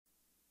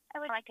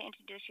would like to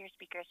introduce your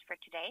speakers for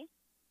today.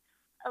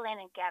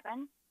 Elena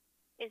Gabin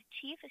is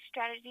Chief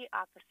Strategy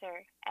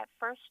Officer at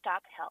First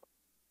Stop Health.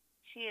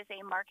 She is a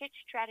market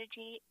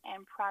strategy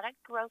and product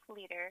growth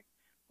leader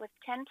with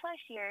 10 plus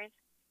years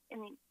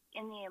in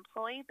the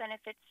employee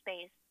benefits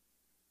space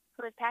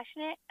who is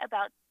passionate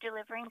about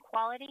delivering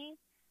quality,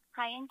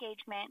 high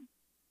engagement,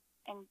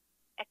 and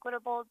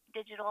equitable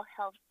digital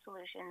health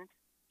solutions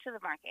to the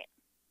market.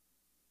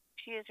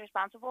 She is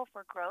responsible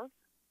for growth,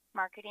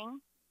 marketing,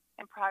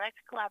 and product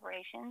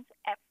collaborations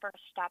at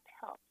First Stop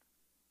Health.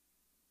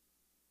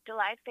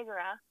 Delai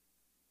Figueroa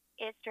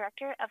is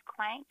Director of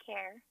Client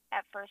Care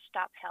at First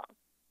Stop Health.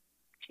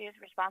 She is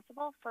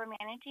responsible for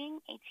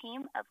managing a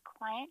team of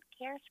client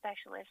care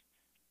specialists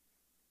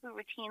who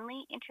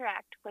routinely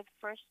interact with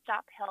First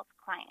Stop Health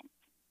clients.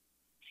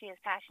 She is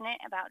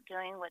passionate about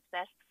doing what's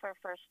best for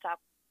First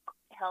Stop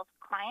Health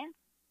clients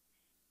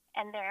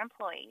and their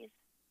employees,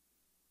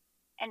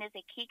 and is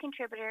a key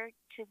contributor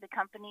to the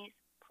company's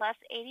plus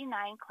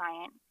 89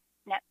 client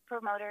Net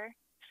Promoter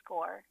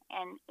Score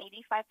and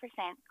 85%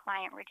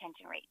 client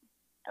retention rate.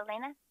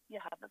 Elena,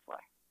 you have the floor.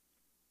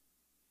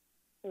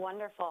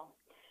 Wonderful.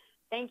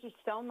 Thank you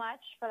so much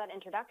for that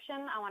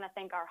introduction. I want to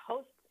thank our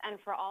hosts and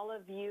for all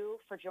of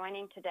you for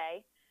joining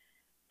today.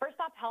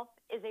 First Stop Health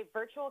is a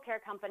virtual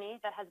care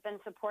company that has been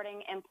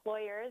supporting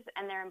employers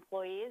and their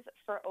employees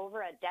for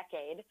over a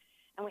decade,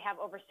 and we have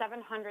over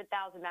 700,000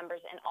 members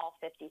in all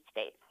 50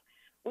 states.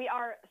 We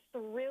are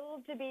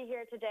thrilled to be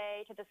here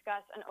today to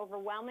discuss an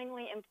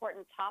overwhelmingly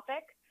important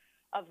topic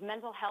of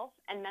mental health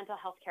and mental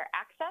health care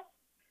access.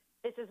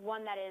 This is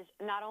one that is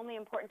not only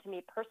important to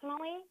me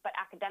personally, but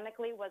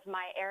academically was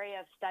my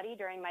area of study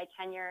during my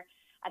tenure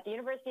at the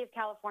University of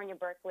California,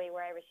 Berkeley,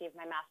 where I received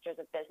my Master's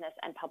of Business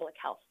and Public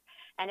Health.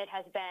 And it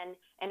has been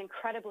an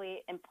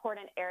incredibly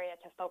important area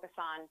to focus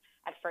on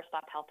at First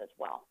Stop Health as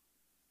well.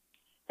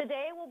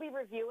 Today, we'll be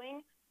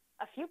reviewing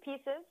a few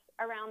pieces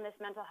around this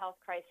mental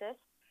health crisis.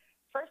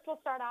 First,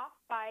 we'll start off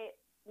by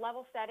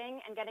level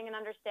setting and getting an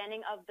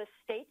understanding of the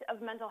state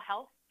of mental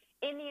health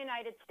in the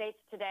United States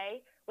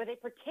today, with a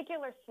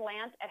particular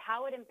slant at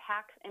how it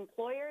impacts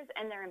employers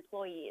and their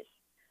employees.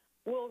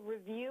 We'll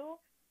review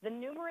the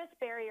numerous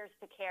barriers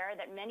to care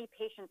that many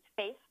patients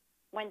face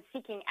when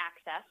seeking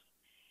access,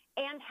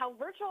 and how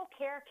virtual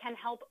care can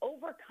help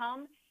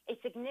overcome a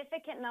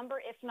significant number,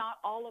 if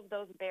not all of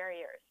those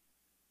barriers.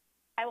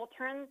 I will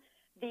turn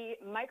the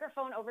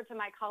microphone over to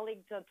my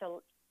colleague,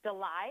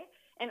 Delai,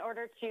 in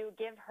order to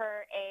give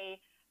her a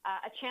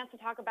chance to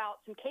talk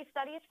about some case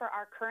studies for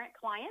our current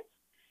clients.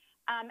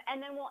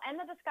 And then we'll end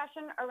the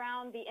discussion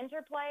around the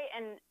interplay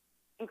and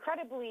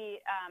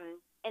incredibly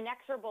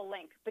inexorable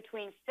link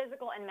between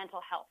physical and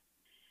mental health,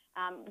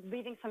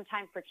 leaving some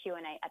time for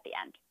Q&A at the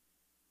end.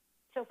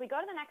 So if we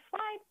go to the next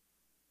slide,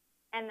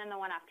 and then the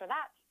one after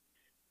that.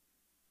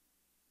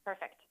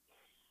 Perfect.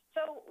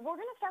 So we're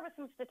going to start with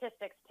some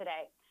statistics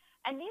today.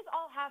 And these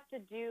all have to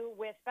do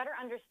with better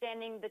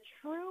understanding the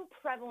true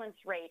prevalence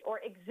rate or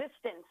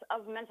existence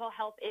of mental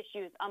health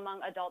issues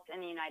among adults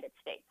in the United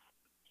States.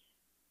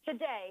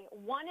 Today,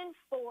 1 in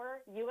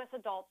 4 U.S.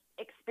 adults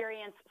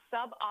experience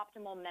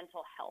suboptimal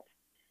mental health.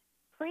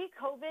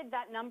 Pre-COVID,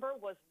 that number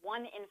was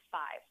 1 in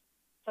 5.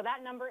 So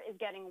that number is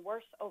getting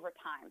worse over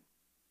time.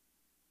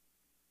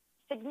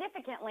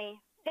 Significantly,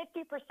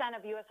 50%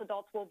 of U.S.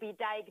 adults will be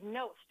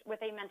diagnosed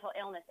with a mental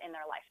illness in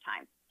their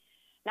lifetime.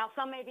 Now,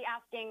 some may be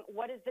asking,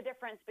 what is the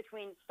difference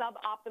between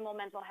suboptimal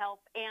mental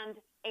health and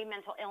a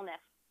mental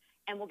illness?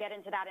 And we'll get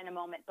into that in a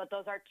moment, but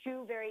those are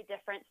two very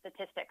different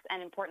statistics,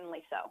 and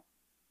importantly so.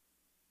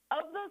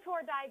 Of those who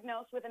are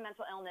diagnosed with a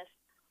mental illness,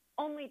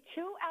 only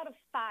 2 out of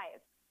 5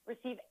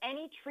 receive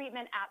any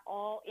treatment at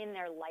all in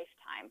their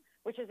lifetime,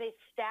 which is a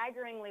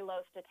staggeringly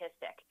low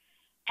statistic.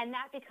 And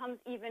that becomes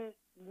even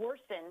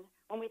worsened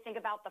when we think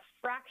about the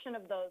fraction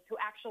of those who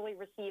actually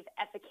receive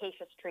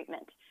efficacious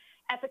treatment.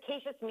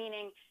 Efficacious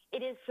meaning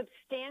it is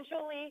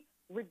substantially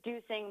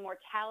reducing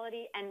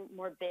mortality and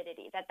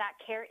morbidity, that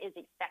care is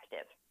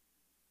effective.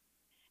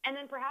 And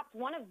then perhaps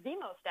one of the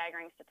most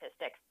staggering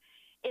statistics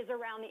is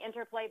around the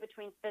interplay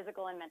between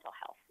physical and mental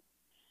health.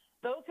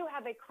 Those who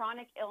have a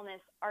chronic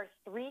illness are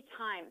 3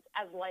 times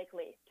as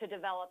likely to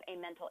develop a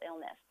mental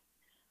illness.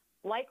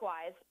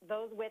 Likewise,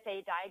 those with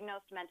a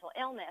diagnosed mental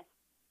illness,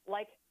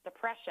 like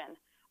depression,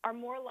 are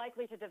more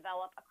likely to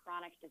develop a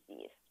chronic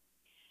disease.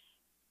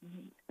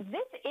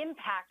 This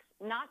impacts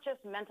not just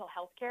mental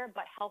health care,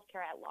 but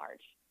healthcare at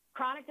large.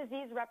 Chronic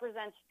disease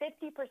represents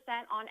 50%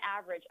 on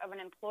average of an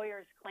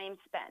employer's claim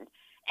spend,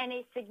 and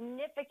a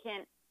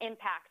significant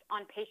impact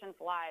on patients'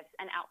 lives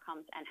and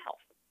outcomes and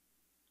health.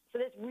 So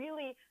this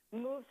really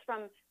moves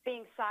from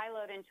being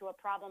siloed into a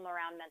problem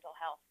around mental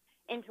health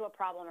into a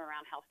problem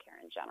around healthcare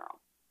in general.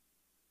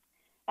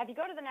 If you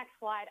go to the next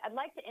slide, I'd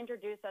like to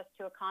introduce us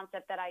to a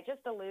concept that I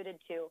just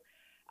alluded to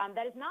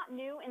that is not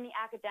new in the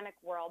academic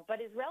world, but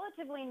is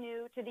relatively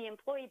new to the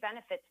employee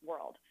benefits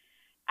world,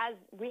 as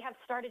we have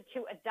started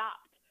to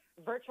adopt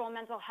virtual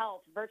mental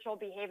health, virtual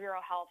behavioral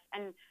health,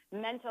 and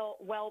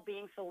mental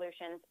well-being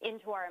solutions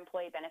into our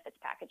employee benefits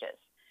packages.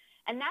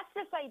 And that's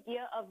this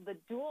idea of the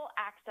dual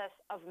access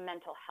of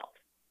mental health.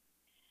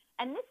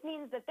 And this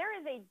means that there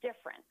is a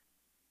difference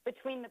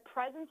between the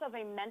presence of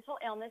a mental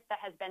illness that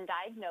has been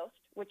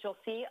diagnosed, which you'll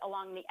see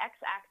along the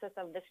x-axis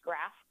of this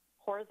graph,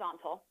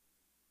 horizontal,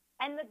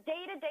 and the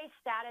day-to-day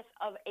status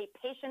of a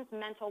patient's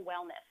mental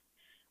wellness,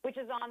 which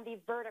is on the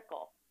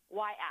vertical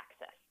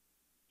y-axis.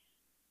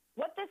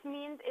 What this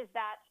means is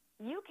that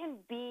you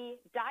can be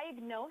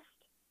diagnosed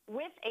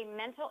with a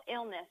mental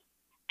illness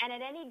and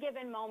at any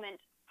given moment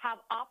have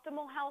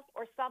optimal health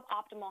or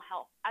suboptimal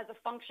health as a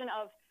function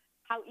of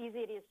how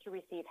easy it is to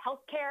receive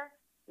health care,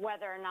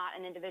 whether or not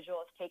an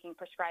individual is taking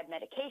prescribed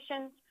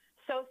medications,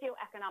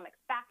 socioeconomic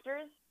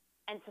factors,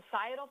 and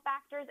societal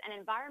factors and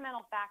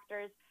environmental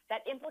factors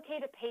that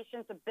implicate a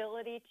patient's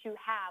ability to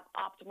have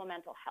optimal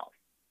mental health.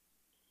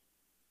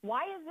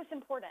 Why is this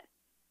important?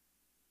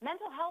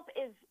 Mental health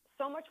is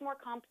so much more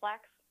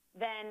complex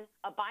than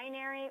a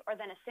binary or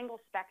than a single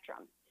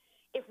spectrum.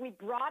 If we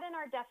broaden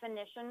our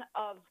definition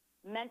of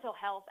mental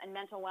health and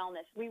mental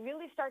wellness, we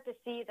really start to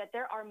see that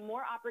there are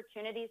more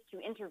opportunities to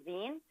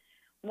intervene,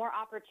 more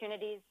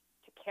opportunities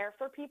to care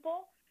for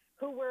people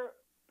who were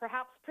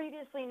perhaps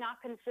previously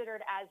not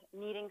considered as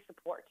needing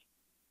support.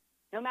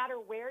 No matter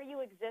where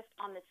you exist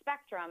on the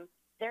spectrum,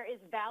 there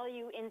is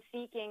value in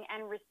seeking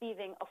and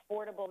receiving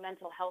affordable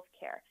mental health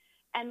care.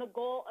 And the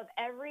goal of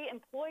every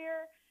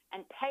employer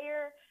and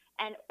payer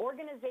and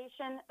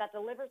organization that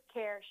delivers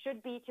care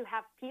should be to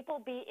have people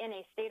be in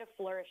a state of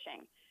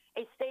flourishing,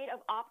 a state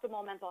of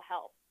optimal mental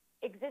health,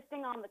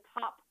 existing on the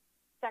top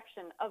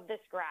section of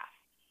this graph,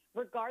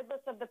 regardless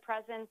of the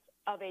presence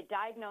of a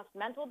diagnosed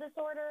mental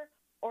disorder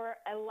or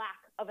a lack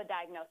of a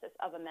diagnosis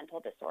of a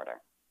mental disorder.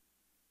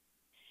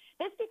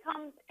 This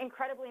becomes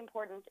incredibly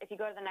important, if you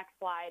go to the next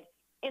slide,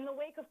 in the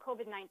wake of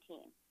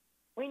COVID-19.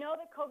 We know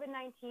that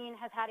COVID-19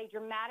 has had a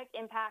dramatic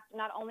impact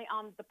not only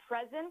on the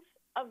presence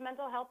of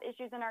mental health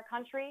issues in our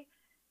country,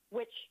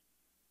 which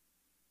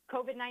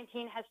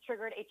COVID-19 has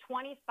triggered a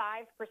 25%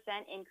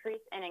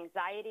 increase in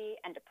anxiety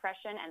and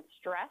depression and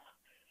stress,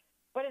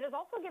 but it has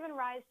also given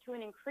rise to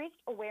an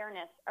increased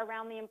awareness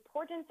around the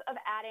importance of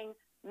adding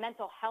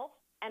mental health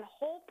and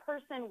whole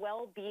person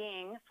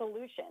well-being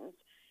solutions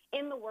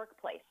in the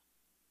workplace,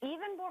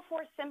 even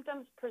before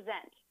symptoms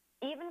present,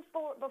 even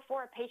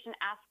before a patient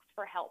asks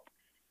for help.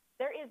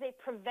 There is a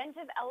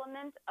preventive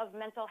element of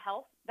mental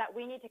health that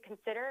we need to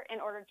consider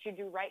in order to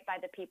do right by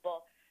the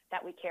people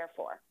that we care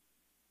for.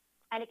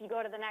 And if you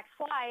go to the next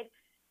slide,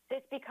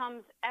 this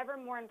becomes ever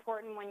more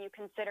important when you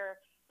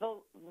consider the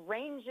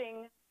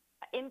ranging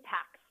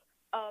impacts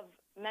of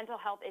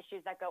mental health issues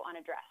that go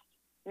unaddressed.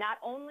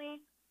 Not only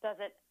does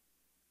it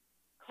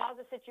cause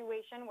a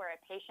situation where a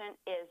patient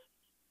is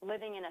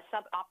living in a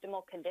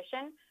suboptimal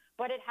condition,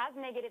 but it has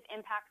negative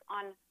impacts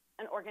on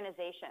an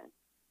organization.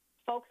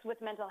 Folks with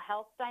mental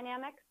health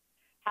dynamics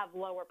have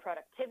lower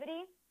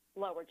productivity,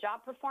 lower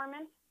job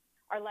performance,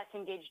 are less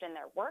engaged in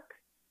their work,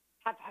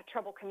 have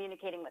trouble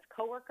communicating with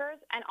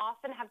coworkers, and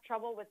often have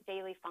trouble with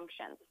daily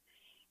functions.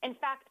 In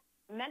fact,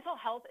 mental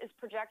health is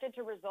projected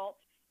to result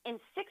in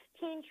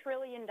 $16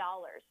 trillion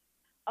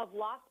of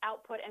lost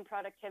output and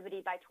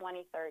productivity by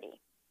 2030.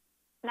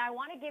 Now, I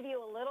want to give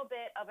you a little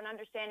bit of an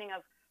understanding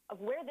of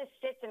where this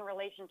sits in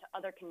relation to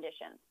other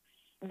conditions.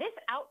 This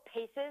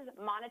outpaces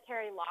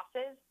monetary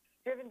losses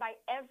driven by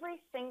every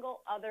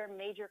single other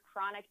major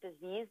chronic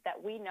disease that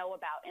we know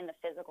about in the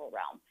physical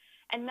realm.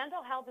 And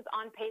mental health is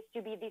on pace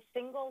to be the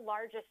single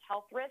largest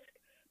health risk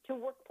to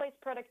workplace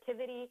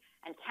productivity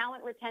and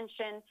talent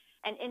retention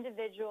and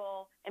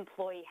individual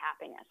employee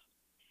happiness.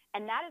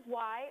 And that is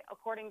why,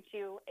 according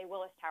to a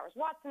Willis Towers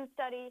Watson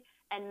study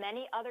and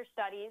many other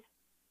studies,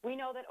 we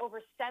know that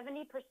over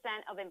 70%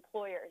 of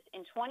employers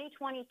in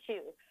 2022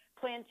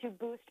 plan to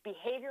boost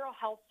behavioral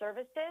health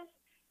services,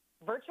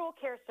 virtual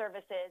care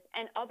services,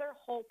 and other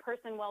whole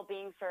person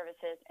well-being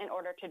services in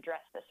order to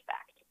address this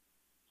fact.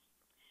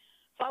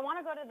 So I want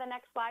to go to the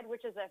next slide,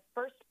 which is a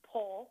first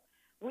poll.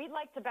 We'd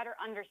like to better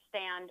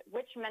understand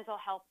which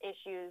mental health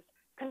issues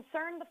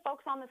concern the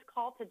folks on this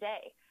call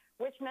today,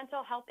 which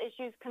mental health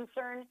issues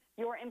concern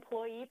your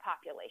employee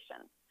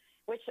population,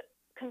 which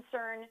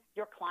concern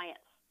your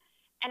clients.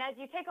 And as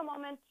you take a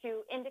moment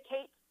to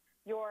indicate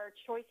your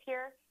choice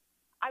here,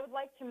 I would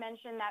like to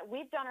mention that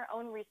we've done our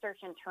own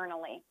research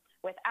internally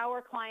with our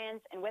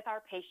clients and with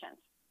our patients.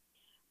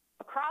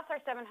 Across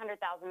our 700,000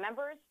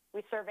 members,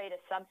 we surveyed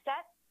a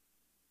subset.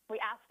 We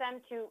asked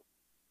them to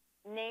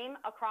name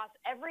across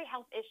every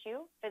health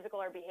issue,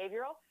 physical or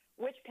behavioral,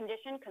 which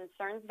condition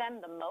concerns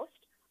them the most.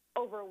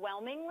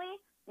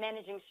 Overwhelmingly,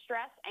 managing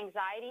stress,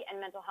 anxiety,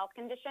 and mental health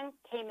conditions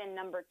came in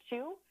number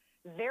 2,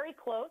 very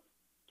close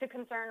to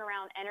concern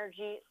around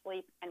energy,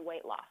 sleep, and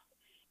weight loss.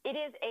 It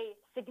is a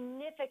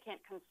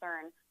significant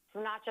concern for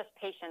not just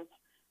patients,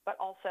 but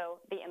also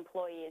the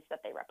employees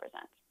that they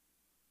represent.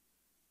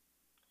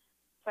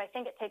 So I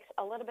think it takes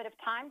a little bit of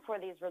time for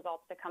these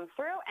results to come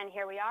through, and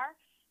here we are.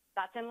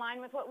 That's in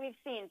line with what we've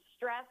seen.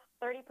 Stress,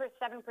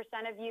 37%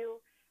 of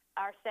you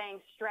are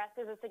saying stress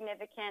is a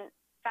significant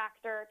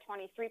factor,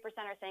 23%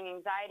 are saying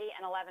anxiety,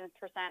 and 11%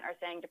 are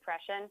saying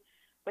depression.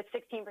 with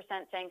 16%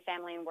 saying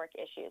family and work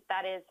issues.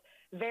 That is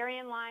very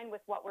in line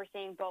with what we're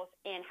seeing both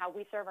in how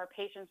we serve our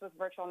patients with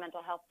virtual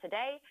mental health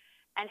today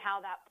and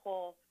how that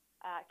poll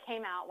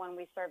came out when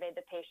we surveyed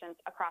the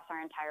patients across our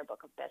entire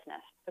book of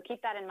business. So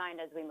keep that in mind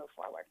as we move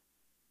forward.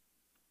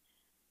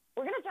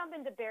 We're going to jump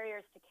into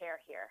barriers to care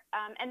here,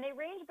 and they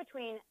range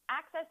between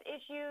access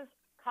issues,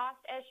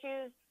 cost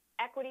issues,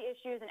 equity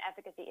issues, and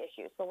efficacy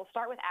issues. So we'll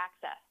start with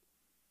access.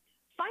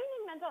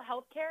 Finding mental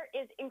health care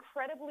is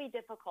incredibly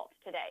difficult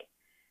today.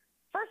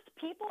 First,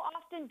 people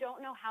often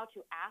don't know how to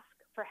ask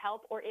for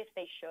help or if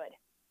they should.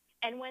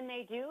 And when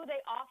they do,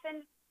 they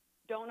often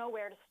don't know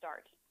where to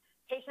start.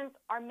 Patients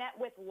are met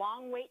with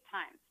long wait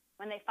times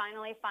when they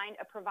finally find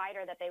a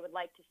provider that they would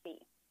like to see.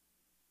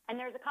 And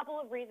there's a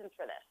couple of reasons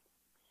for this.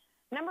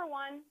 Number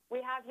one, we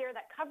have here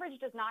that coverage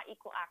does not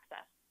equal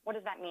access. What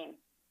does that mean?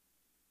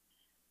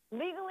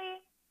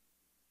 Legally,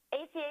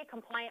 ACA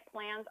compliant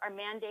plans are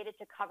mandated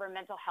to cover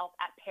mental health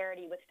at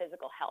parity with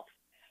physical health.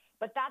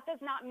 But that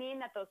does not mean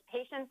that those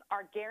patients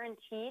are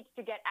guaranteed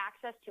to get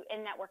access to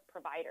in-network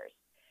providers.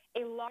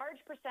 A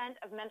large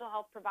percent of mental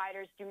health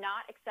providers do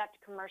not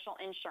accept commercial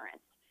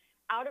insurance.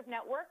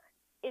 Out-of-network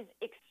is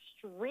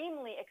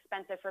extremely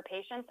expensive for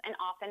patients and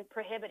often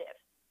prohibitive.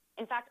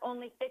 In fact,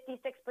 only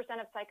 56%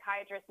 of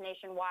psychiatrists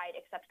nationwide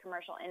accept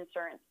commercial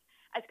insurance,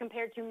 as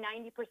compared to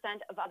 90%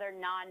 of other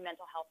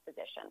non-mental health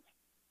physicians.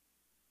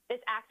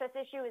 This access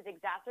issue is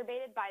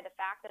exacerbated by the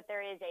fact that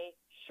there is a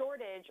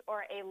shortage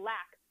or a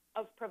lack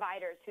of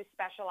providers who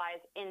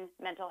specialize in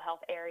mental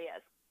health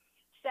areas.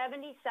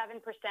 77%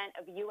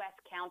 of U.S.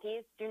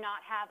 counties do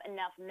not have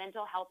enough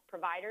mental health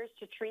providers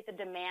to treat the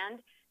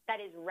demand that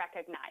is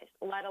recognized,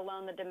 let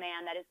alone the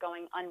demand that is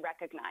going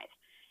unrecognized.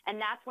 And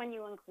that's when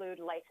you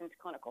include licensed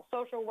clinical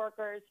social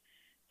workers,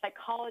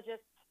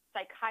 psychologists,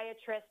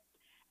 psychiatrists,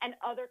 and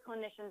other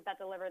clinicians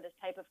that deliver this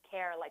type of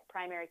care, like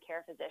primary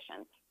care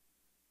physicians.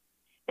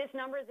 This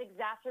number is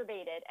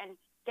exacerbated and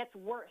gets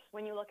worse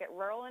when you look at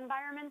rural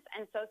environments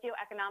and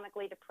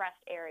socioeconomically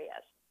depressed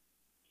areas.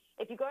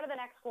 If you go to the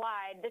next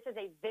slide, this is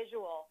a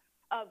visual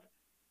of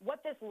what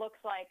this looks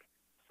like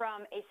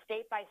from a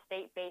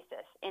state-by-state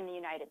basis in the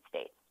United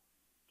States.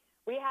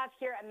 We have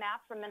here a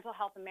map from Mental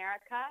Health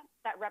America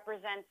that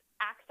represents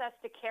access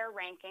to care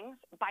rankings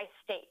by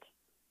state.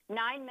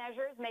 9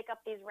 measures make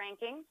up these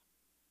rankings.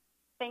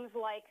 Things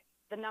like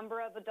the number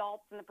of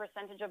adults and the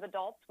percentage of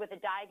adults with a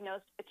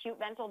diagnosed acute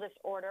mental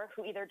disorder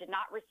who either did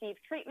not receive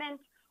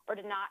treatment or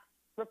did not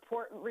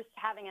report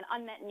having an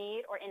unmet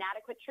need or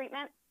inadequate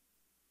treatment.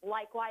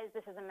 Likewise,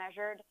 this is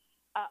measured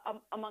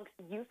amongst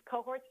youth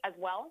cohorts as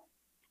well.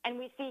 And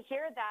we see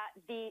here that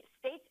the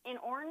states in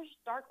orange,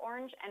 dark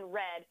orange, and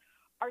red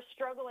are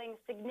struggling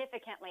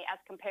significantly as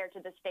compared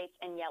to the states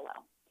in yellow.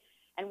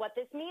 And what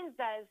this means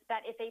is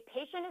that if a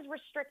patient is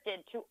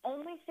restricted to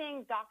only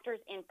seeing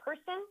doctors in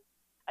person,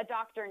 a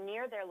doctor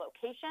near their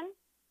location,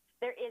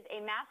 there is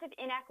a massive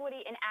inequity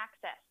in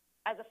access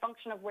as a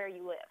function of where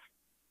you live.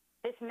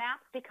 This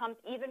map becomes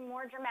even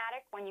more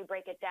dramatic when you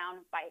break it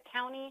down by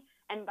county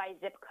and by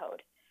zip code.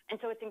 And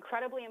so it's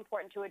incredibly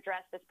important to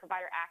address this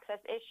provider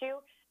access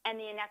issue and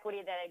the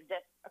inequity that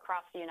exists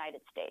across the United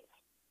States.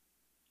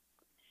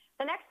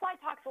 The next slide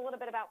talks a little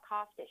bit about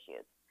cost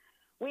issues.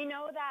 We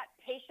know that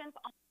patients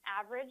on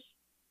average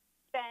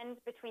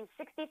spend between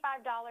 $65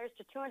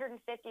 to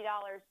 $250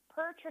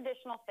 per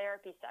traditional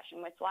therapy session,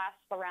 which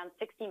lasts around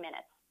 60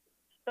 minutes.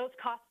 Those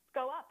costs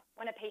go up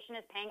when a patient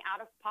is paying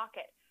out of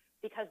pocket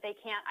because they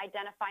can't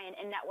identify an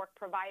in-network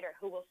provider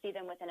who will see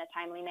them within a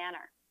timely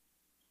manner.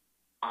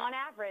 On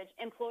average,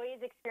 employees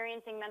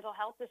experiencing mental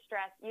health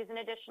distress use an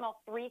additional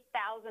 $3,000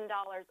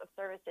 of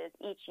services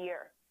each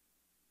year.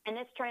 And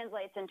this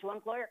translates into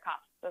employer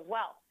costs as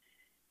well.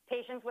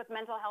 Patients with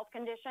mental health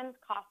conditions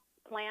cost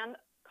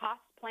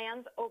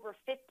plans over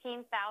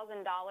 $15,000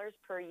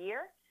 per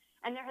year,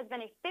 and there has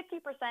been a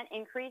 50%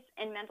 increase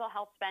in mental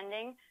health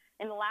spending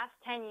in the last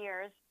 10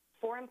 years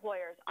for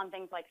employers on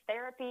things like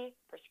therapy,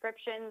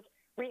 prescriptions,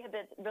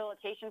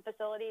 rehabilitation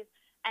facilities,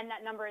 and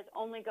that number is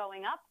only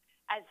going up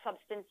as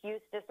substance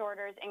use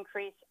disorders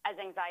increase, as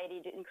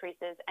anxiety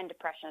increases, and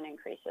depression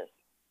increases.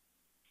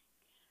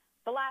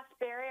 The last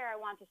barrier I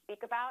want to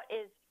speak about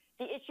is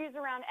the issues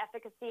around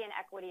efficacy and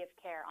equity of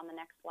care on the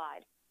next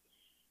slide.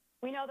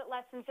 We know that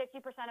less than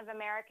 50% of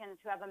Americans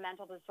who have a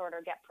mental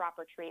disorder get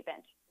proper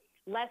treatment.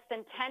 Less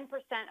than 10%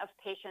 of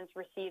patients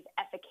receive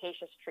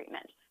efficacious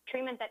treatment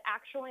that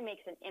actually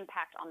makes an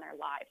impact on their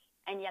lives,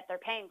 and yet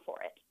they're paying for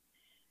it.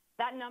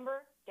 That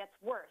number gets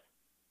worse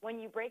when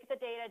you break the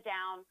data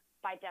down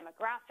by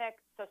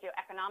demographic,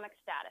 socioeconomic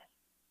status.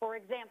 For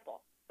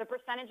example, the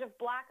percentage of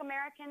Black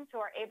Americans who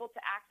are able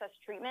to access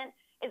treatment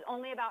is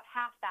only about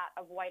half that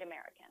of white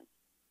Americans.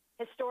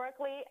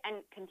 Historically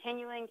and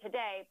continuing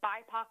today,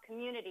 BIPOC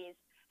communities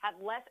have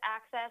less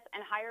access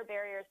and higher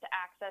barriers to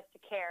access to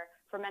care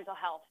for mental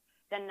health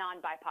than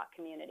non-BIPOC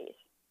communities.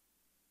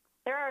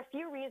 There are a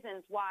few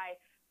reasons why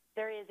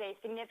there is a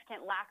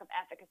significant lack of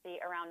efficacy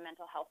around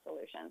mental health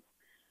solutions.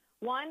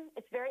 One,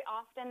 it's very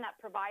often that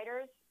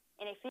providers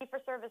in a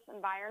fee-for-service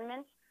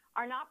environment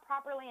are not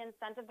properly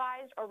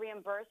incentivized or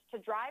reimbursed to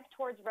drive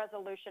towards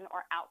resolution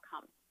or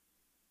outcomes.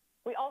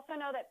 We also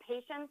know that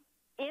patients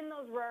in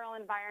those rural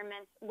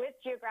environments with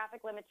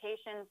geographic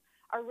limitations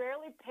are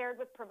rarely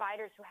paired with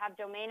providers who have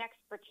domain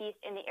expertise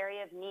in the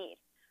area of need.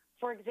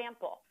 For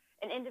example,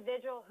 an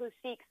individual who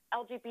seeks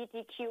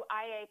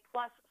LGBTQIA+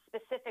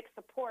 specific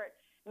support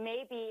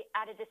may be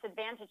at a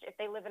disadvantage if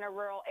they live in a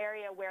rural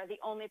area where the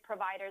only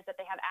providers that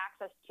they have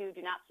access to do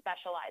not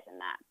specialize in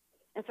that.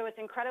 And so it's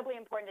incredibly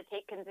important to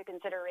take into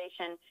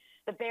consideration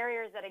the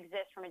barriers that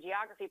exist from a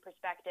geography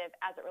perspective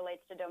as it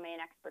relates to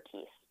domain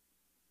expertise.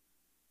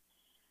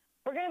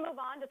 We're going to move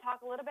on to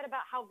talk a little bit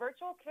about how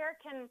virtual care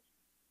can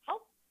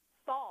help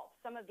solve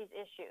some of these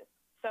issues.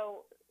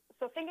 So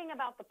thinking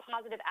about the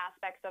positive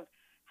aspects of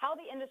how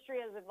the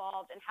industry has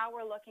evolved and how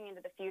we're looking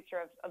into the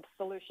future of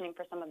solutioning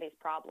for some of these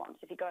problems.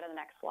 If you go to the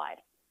next slide.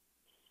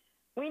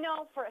 We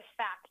know for a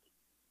fact,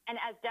 and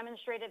as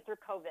demonstrated through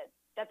COVID,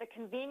 that the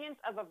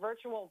convenience of a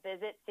virtual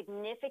visit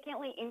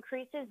significantly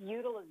increases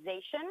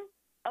utilization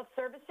of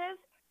services,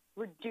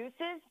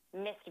 reduces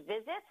missed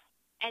visits,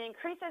 and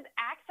increases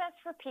access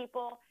for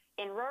people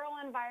in rural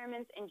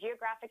environments and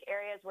geographic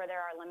areas where there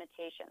are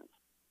limitations.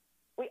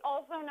 We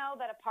also know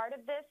that a part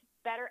of this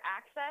better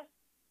access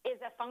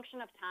is a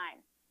function of time.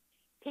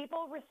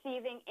 People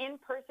receiving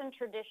in-person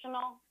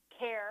traditional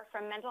care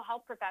from mental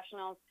health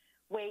professionals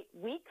wait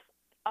weeks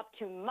up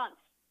to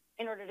months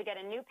in order to get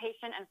a new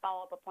patient and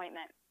follow-up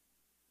appointment.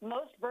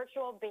 Most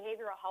virtual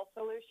behavioral health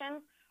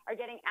solutions are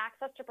getting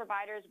access to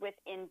providers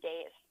within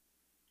days.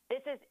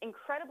 This is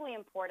incredibly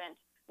important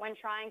when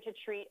trying to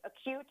treat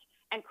acute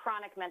and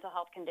chronic mental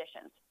health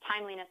conditions,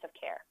 timeliness of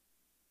care.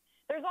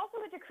 There's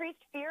also a decreased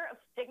fear of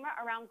stigma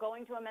around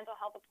going to a mental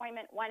health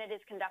appointment when it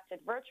is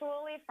conducted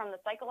virtually from the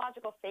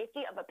psychological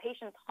safety of a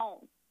patient's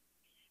home.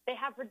 They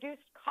have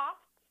reduced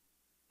costs,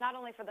 not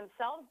only for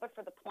themselves, but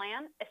for the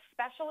plan,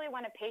 especially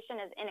when a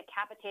patient is in a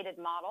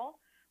capitated model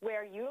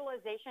where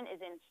utilization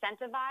is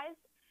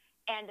incentivized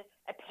and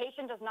a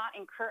patient does not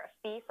incur a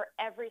fee for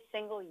every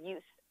single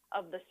use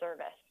of the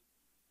service.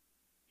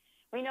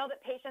 We know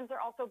that patients are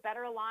also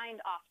better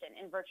aligned often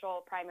in virtual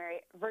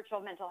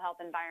mental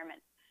health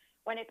environments.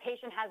 When a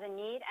patient has a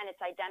need and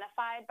it's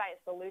identified by a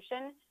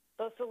solution,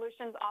 those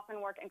solutions often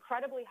work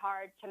incredibly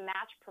hard to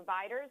match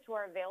providers who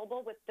are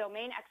available with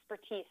domain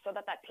expertise so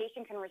that that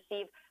patient can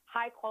receive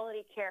high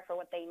quality care for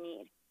what they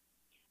need.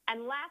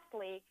 And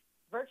lastly,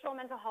 virtual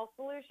mental health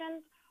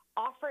solutions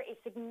offer a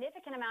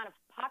significant amount of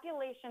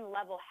population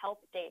level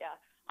health data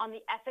on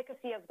the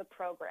efficacy of the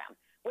program,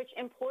 which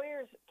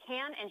employers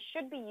can and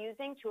should be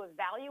using to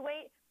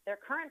evaluate their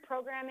current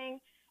programming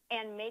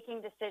and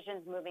making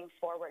decisions moving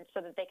forward so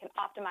that they can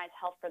optimize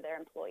health for their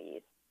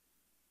employees.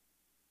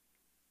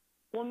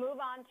 We'll move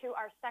on to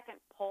our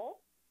second poll.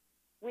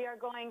 We are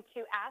going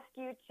to ask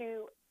you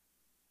to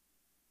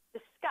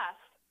discuss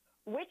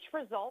which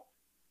results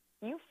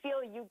you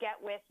feel you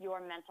get with your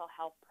mental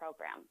health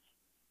programs.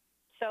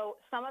 So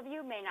some of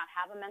you may not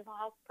have a mental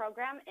health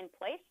program in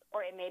place,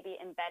 or it may be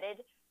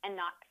embedded and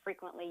not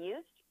frequently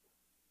used.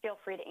 Feel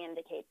free to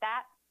indicate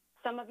that.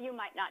 Some of you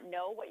might not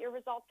know what your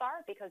results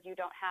are because you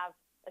don't have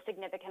a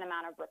significant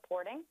amount of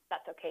reporting.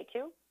 That's okay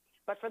too.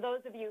 But for those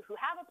of you who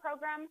have a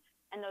program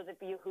and those of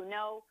you who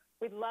know,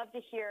 we'd love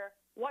to hear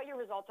what your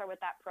results are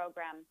with that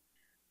program.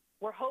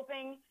 We're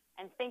hoping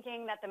and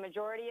thinking that the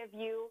majority of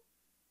you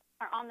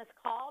are on this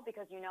call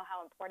because you know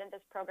how important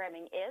this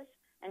programming is.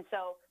 And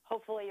so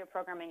hopefully your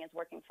programming is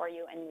working for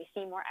you and we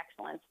see more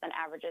excellence than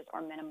averages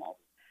or minimals.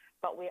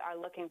 But we are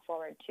looking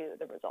forward to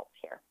the results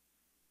here.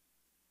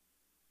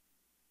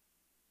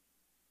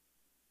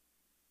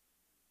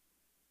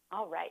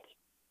 All right.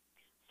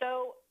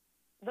 So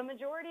the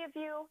majority of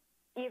you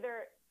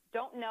either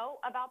don't know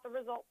about the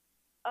results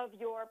of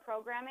your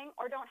programming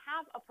or don't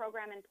have a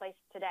program in place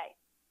today.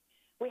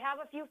 We have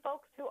a few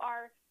folks who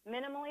are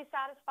minimally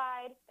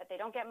satisfied, that they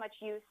don't get much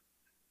use,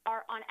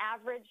 are on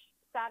average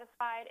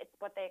satisfied, it's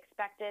what they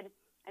expected,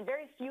 and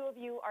very few of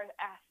you are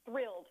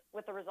thrilled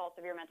with the results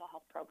of your mental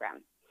health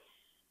program.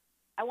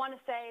 I want to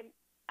say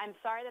I'm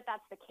sorry that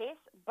that's the case,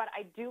 but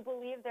I do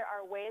believe there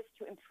are ways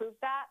to improve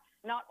that,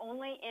 not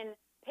only in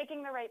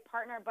picking the right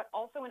partner, but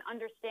also in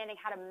understanding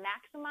how to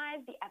maximize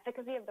the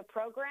efficacy of the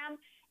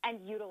program and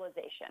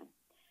utilization.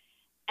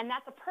 And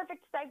that's a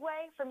perfect segue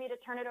for me to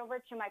turn it over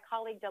to my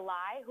colleague,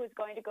 Delai, who is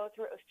going to go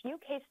through a few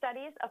case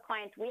studies of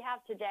clients we have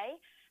today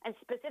and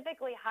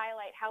specifically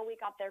highlight how we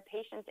got their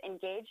patients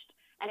engaged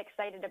and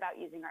excited about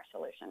using our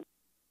solution.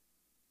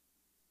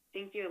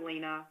 Thank you,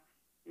 Elena.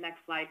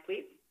 Next slide,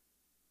 please.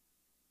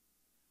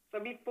 So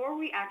before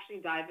we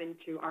actually dive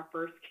into our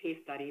first case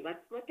study,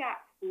 let's look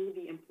at who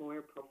the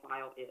employer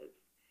profile is.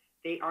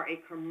 They are a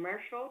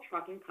commercial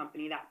trucking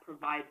company that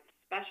provides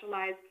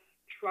specialized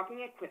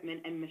trucking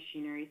equipment and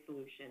machinery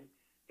solutions.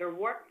 Their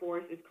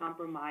workforce is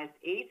comprised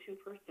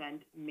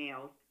 82%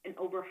 males, and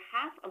over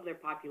half of their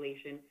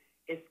population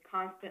is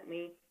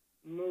constantly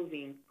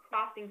moving,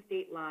 crossing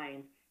state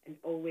lines, and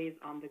always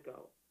on the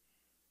go.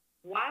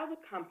 While the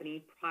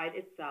company prides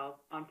itself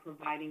on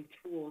providing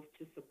tools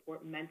to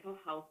support mental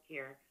health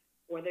care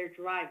or their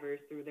drivers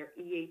through their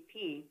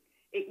EAP,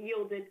 it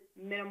yielded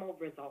minimal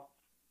results.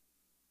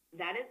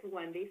 That is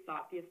when they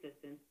sought the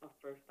assistance of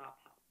First Stop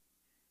Health.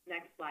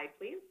 Next slide,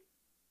 please.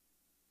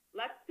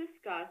 Let's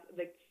discuss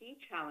the key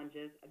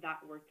challenges that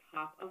were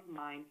top of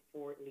mind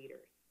for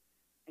leaders: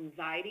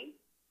 anxiety,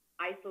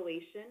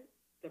 isolation,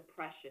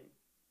 depression.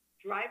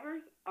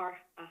 Drivers are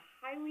a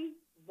highly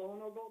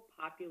vulnerable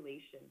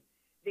population.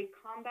 They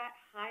combat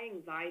high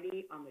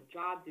anxiety on the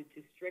job due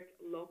to strict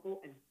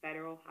local and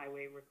federal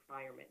highway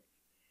requirements.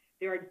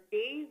 They are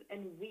days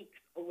and weeks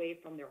away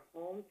from their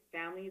homes,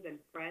 families, and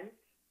friends,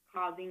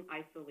 causing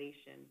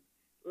isolation.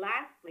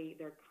 Lastly,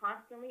 they're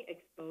constantly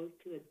exposed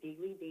to the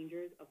daily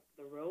dangers of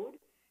the road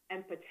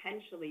and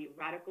potentially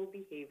radical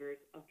behaviors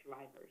of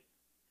drivers.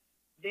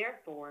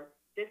 Therefore,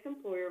 this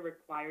employer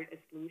required a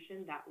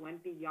solution that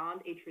went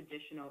beyond a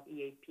traditional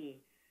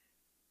EAP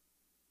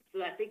so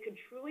that they could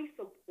truly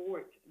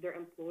support their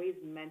employees'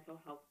 mental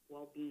health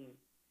well-being.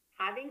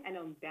 Having an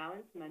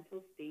unbalanced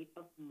mental state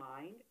of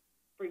mind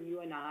for you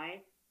and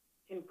I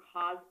can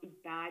cause a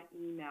bad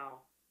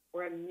email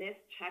or a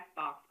missed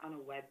checkbox on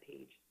a web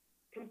page.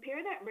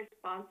 Compare that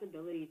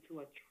responsibility to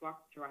a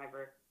truck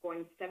driver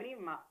going 70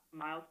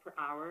 miles per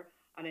hour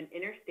on an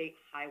interstate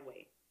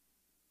highway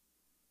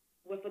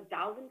with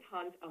 1,000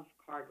 tons of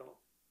cargo.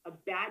 A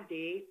bad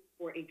day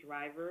for a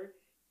driver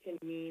can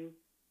mean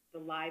the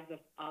lives of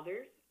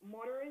others,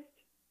 motorists,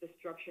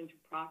 destruction to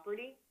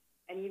property,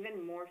 and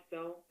even more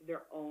so,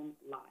 their own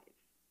lives.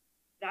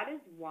 That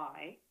is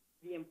why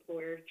the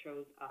employer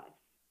chose us.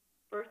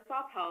 First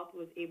Stop Health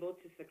was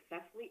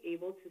successfully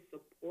able to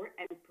support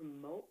and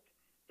promote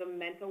the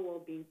mental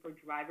well-being for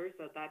drivers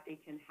so that they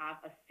can have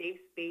a safe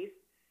space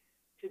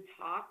to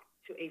talk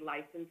to a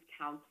licensed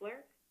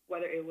counselor,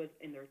 whether it was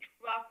in their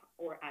truck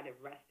or at a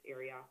rest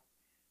area,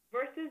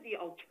 versus the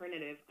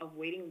alternative of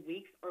waiting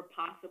weeks or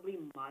possibly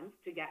months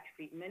to get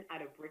treatment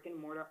at a brick and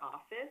mortar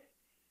office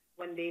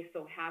when they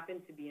so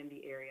happen to be in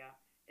the area.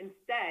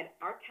 Instead,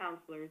 our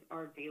counselors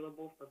are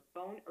available for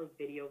phone or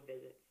video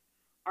visits.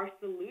 Our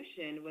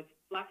solution was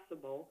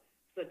flexible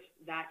such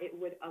that it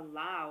would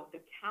allow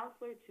the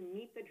counselor to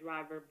meet the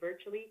driver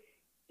virtually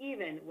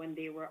even when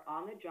they were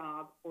on the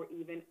job or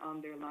even on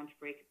their lunch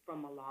break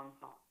from a long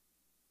haul.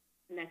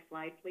 Next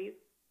slide, please.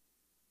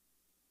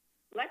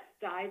 Let's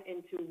dive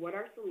into what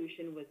our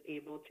solution was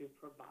able to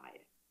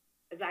provide.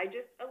 As I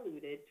just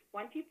alluded,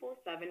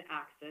 24/7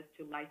 access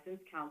to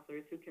licensed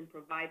counselors who can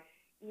provide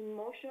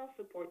emotional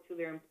support to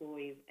their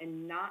employees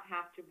and not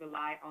have to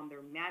rely on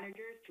their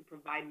managers to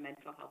provide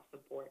mental health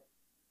support.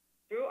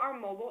 Through our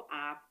mobile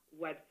app,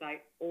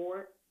 website,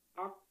 or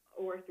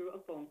through a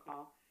phone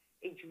call,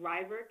 a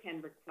driver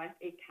can request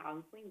a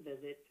counseling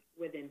visit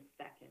within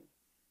seconds.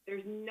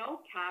 There's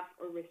no caps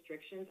or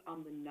restrictions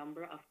on the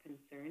number of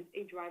concerns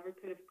a driver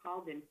could have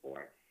called in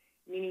for,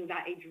 meaning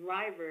that a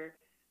driver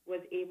was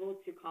able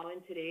to call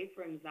in today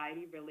for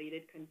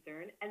anxiety-related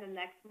concern, and the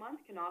next month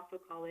can also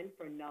call in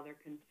for another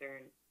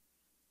concern.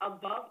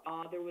 Above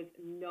all, there was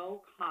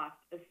no cost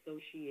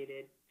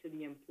associated to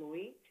the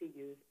employee to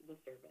use the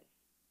service.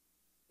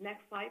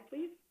 Next slide,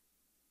 please.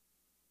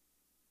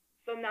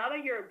 So now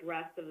that you're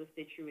abreast of the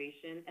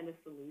situation and the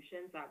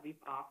solutions that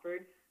we've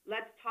offered,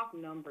 let's talk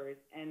numbers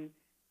and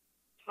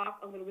talk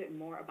a little bit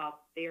more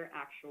about their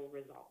actual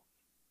results.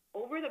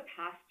 Over the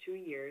past 2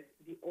 years,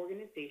 the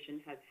organization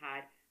has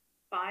had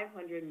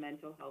 500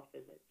 mental health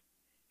visits.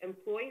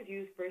 Employees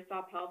used First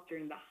Stop Health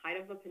during the height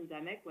of the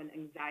pandemic when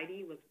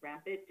anxiety was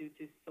rampant due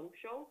to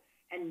social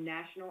and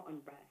national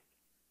unrest,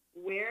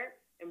 where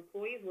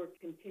employees were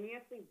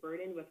continuously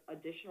burdened with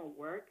additional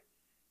work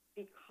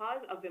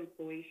because of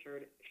employee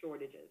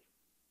shortages.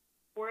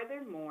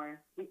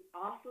 Furthermore, we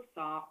also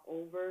saw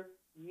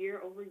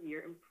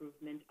year-over-year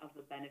improvement of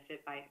the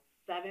benefit by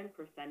 7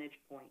 percentage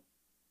points.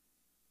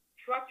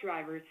 Truck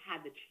drivers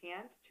had the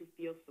chance to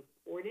feel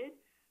supported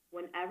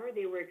whenever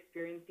they were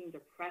experiencing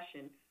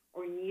depression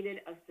or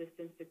needed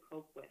assistance to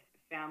cope with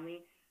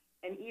family,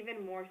 and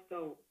even more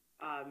so,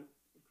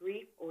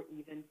 grief or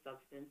even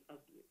substance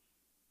abuse.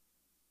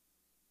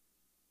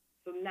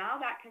 So now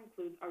that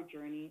concludes our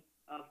journey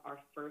of our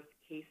first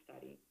case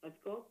study. Let's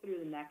go through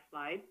the next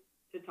slide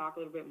to talk a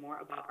little bit more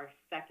about our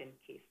second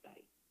case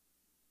study.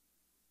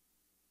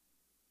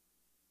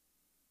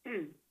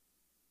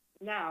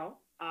 Now,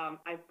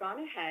 I've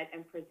gone ahead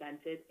and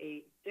presented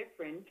a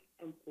different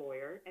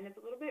employer, and it's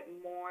a little bit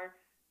more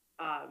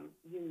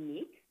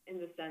unique in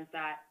the sense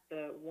that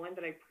the one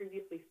that I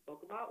previously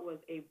spoke about was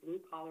a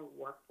blue-collar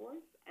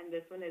workforce, and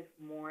this one is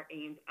more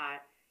aimed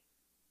at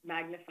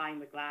magnifying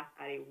the glass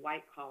at a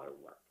white-collar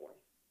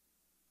workforce.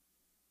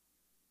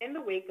 In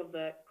the wake of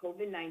the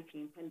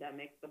COVID-19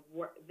 pandemic,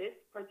 this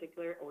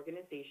particular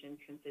organization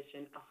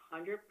transitioned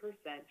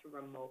 100% to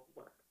remote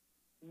work.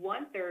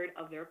 1/3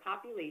 of their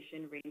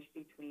population ranged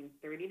between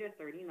 30 to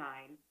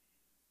 39,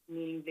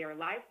 meaning their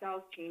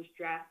lifestyles changed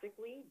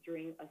drastically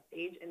during a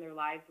stage in their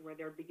lives where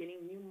they're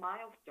beginning new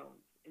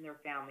milestones in their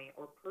family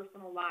or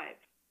personal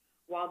lives,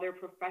 while their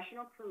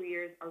professional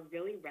careers are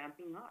really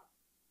ramping up.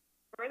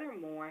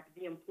 Furthermore,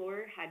 the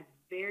employer had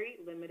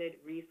very limited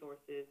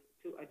resources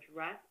to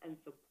address and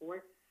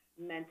support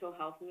mental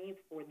health needs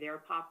for their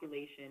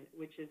population,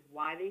 which is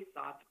why they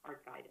sought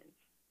our guidance.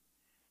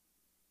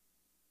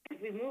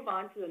 If we move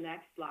on to the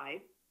next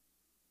slide,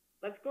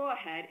 let's go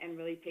ahead and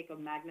really take a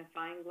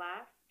magnifying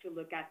glass to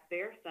look at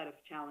their set of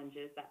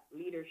challenges that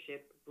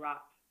leadership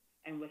brought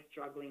and was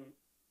struggling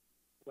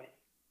with.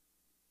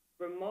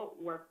 Remote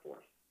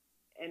workforce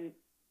and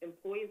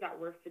employees that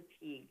were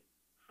fatigued,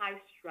 high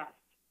stress,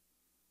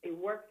 a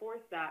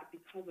workforce that,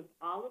 because of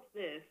all of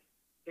this,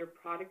 their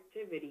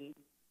productivity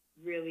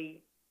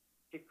really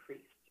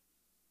decreased.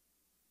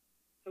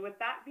 So with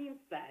that being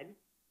said,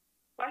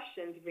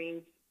 questions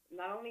ranged,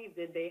 not only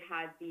did they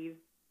have these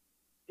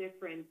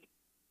different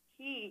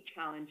key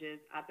challenges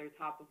at their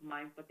top of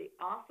mind, but they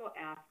also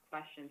asked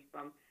questions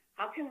from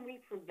how can we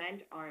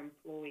prevent our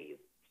employees'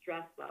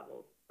 stress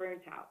levels,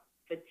 burnt out,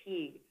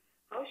 fatigue?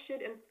 How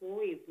should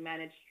employees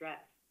manage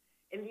stress?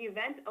 In the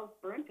event of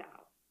burnt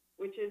out,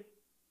 which is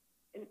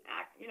an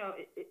act,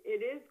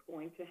 it is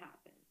going to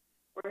happen,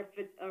 or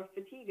a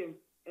fatigue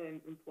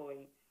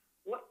employee,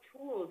 what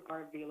tools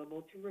are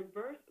available to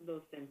reverse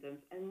those symptoms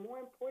and, more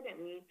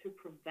importantly, to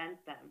prevent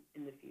them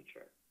in the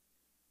future?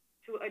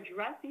 To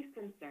address these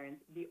concerns,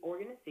 the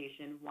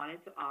organization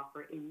wanted to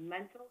offer a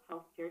mental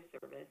health care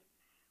service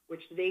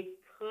which they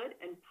could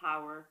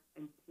empower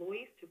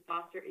employees to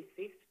foster a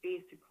safe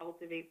space to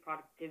cultivate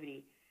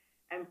productivity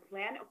and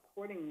plan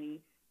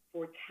accordingly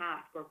for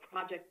task or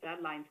project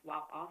deadlines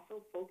while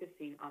also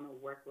focusing on a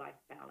work-life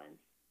balance.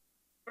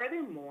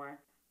 Furthermore,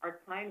 our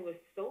client was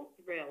so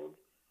thrilled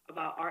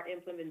about our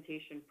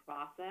implementation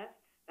process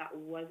that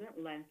wasn't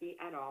lengthy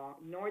at all,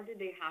 nor did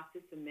they have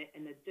to submit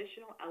an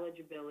additional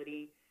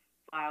eligibility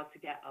file to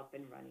get up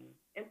and running.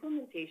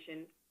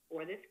 Implementation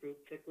for this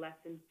group took less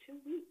than 2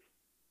 weeks,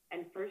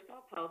 and First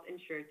Stop Health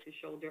ensured to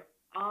shoulder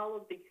all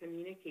of the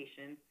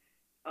communications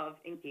of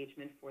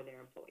engagement for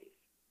their employees.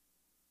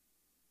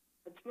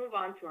 Let's move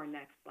on to our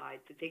next slide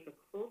to take a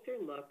closer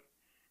look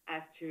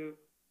as to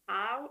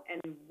how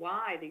and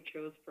why they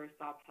chose First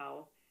Stop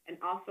Health, and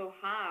also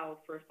how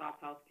First Stop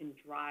Health can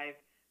drive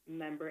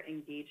member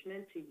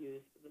engagement to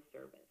use the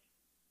service.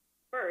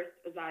 First,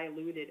 as I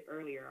alluded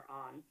earlier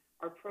on,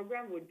 our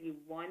program would be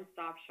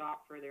one-stop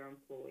shop for their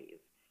employees,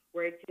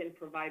 where it can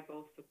provide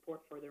both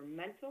support for their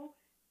mental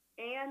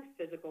and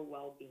physical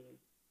well-being.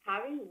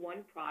 Having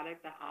one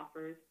product that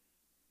offers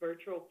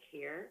virtual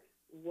care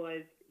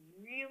was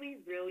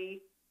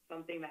really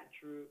something that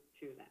drew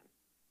to them.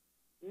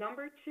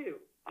 Number two,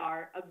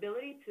 our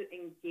ability to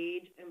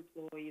engage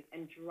employees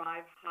and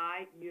drive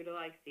high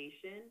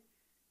utilization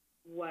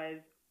was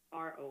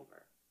our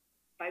over.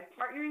 By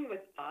partnering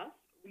with us,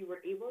 we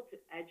were able to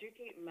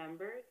educate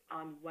members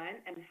on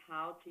when and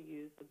how to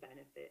use the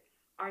benefit.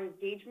 Our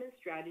engagement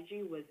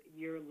strategy was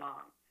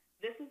year-long.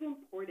 This is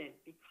important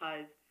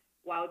because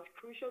while it's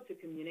crucial to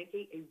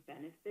communicate a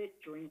benefit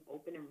during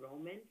open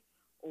enrollment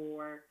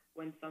or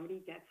when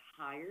somebody gets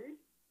hired,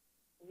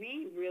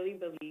 we really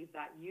believe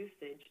that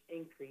usage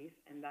increase,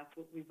 and that's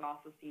what we've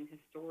also seen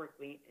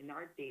historically in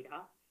our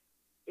data,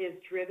 is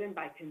driven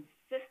by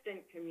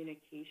consistent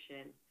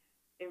communication,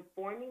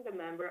 informing the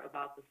member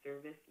about the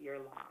service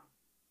year-long.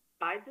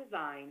 By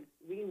design,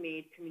 we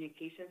made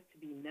communications to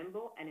be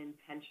nimble and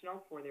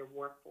intentional for their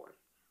workforce,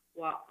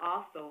 while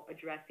also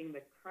addressing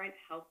the current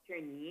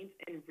healthcare needs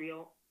in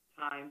real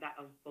time that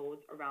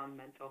unfolds around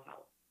mental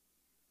health.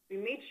 We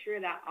made sure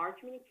that our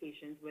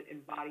communications would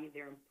embody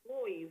their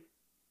employees,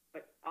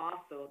 but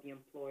also the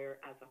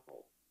employer as a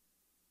whole.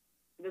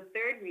 The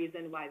third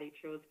reason why they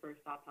chose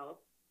First Stop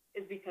Health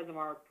is because of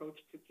our approach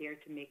to care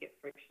to make it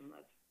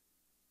frictionless.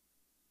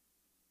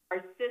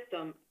 Our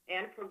system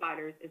and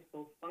providers is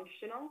both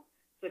functional,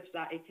 such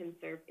that it can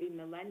serve a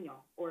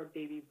millennial or a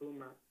baby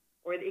boomer,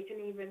 or it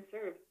can even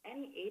serve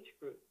any age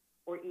group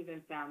or even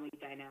family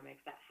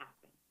dynamics that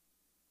happen.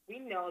 We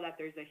know that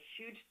there's a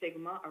huge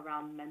stigma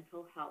around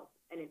mental health,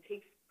 and it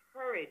takes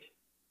courage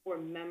for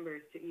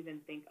members to even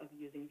think of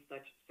using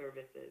such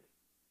services.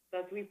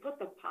 Thus, we put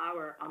the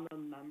power on the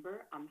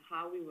member on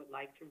how we would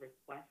like to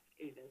request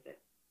a visit.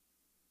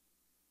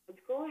 Let's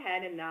go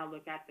ahead and now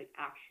look at the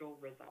actual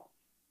results.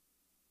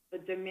 The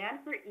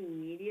demand for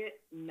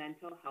immediate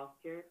mental health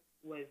care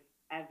was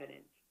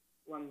evident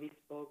when we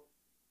spoke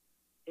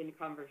in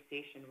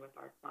conversation with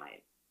our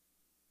client.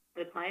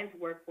 The client's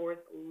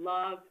workforce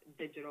loved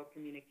digital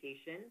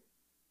communication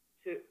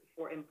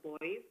for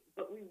employees,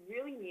 but we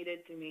really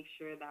needed to make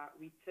sure that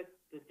we took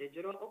the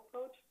digital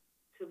approach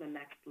to the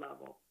next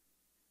level.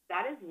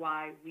 That is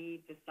why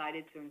we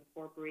decided to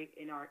incorporate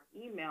in our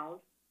emails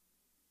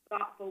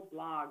thoughtful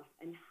blogs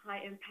and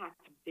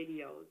high-impact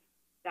videos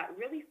that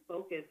really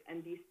focus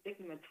and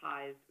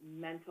destigmatize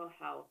mental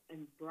health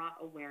and brought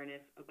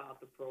awareness about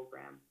the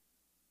program.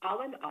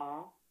 All in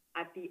all,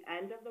 at the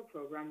end of the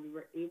program, we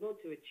were able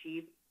to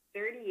achieve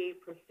 38%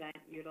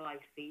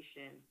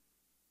 utilization,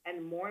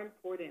 and more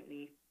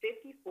importantly,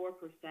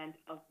 54%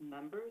 of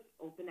members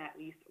open at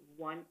least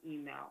one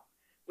email,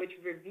 which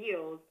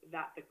reveals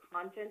that the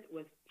content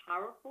was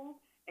powerful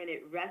and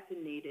it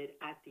resonated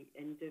at the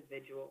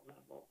individual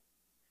level.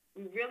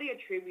 We really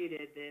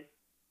attributed this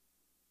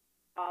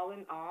all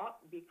in all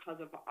because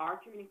of our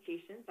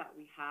communications that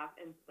we have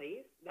in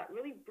place that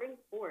really bring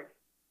forth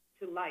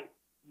to light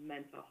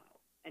mental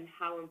health and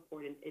how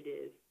important it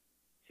is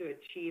to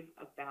achieve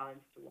a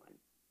balanced one.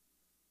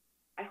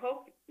 I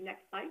hope,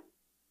 next slide.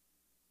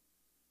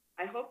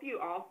 I hope you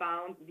all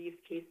found these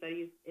case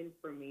studies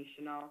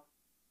informational.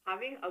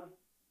 Having a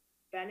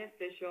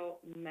beneficial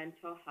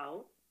mental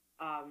health,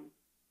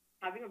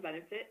 having a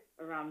benefit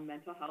around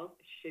mental health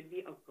should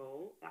be a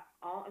goal that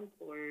all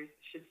employers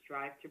should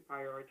strive to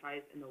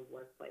prioritize in the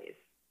workplace.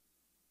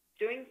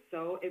 Doing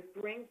so, it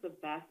brings the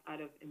best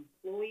out of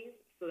employees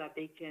so that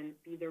they can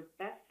be their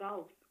best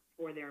selves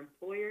for their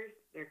employers,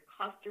 their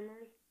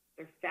customers,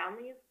 their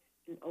families,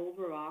 and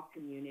overall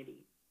community.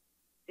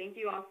 Thank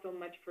you all so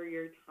much for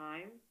your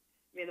time.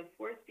 May the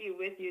force be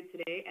with you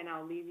today, and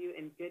I'll leave you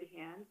in good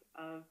hands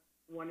of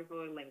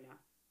wonderful Elena.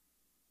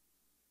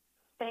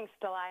 Thanks,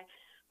 Delai.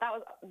 That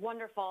was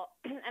wonderful.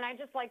 And I'd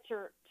just like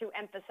to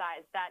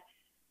emphasize that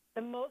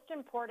the most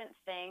important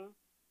thing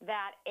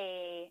that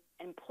an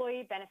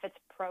employee benefits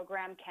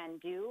program can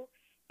do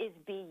is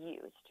be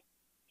used.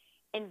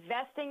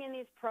 Investing in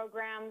these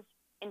programs,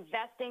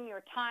 investing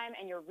your time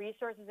and your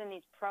resources in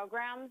these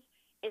programs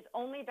is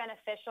only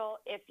beneficial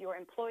if your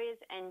employees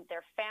and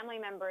their family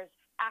members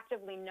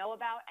actively know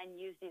about and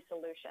use these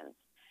solutions.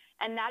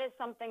 And that is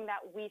something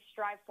that we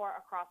strive for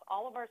across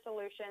all of our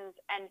solutions,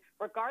 and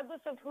regardless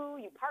of who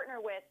you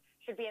partner with,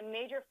 should be a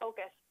major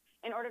focus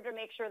in order to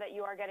make sure that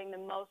you are getting the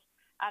most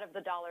out of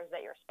the dollars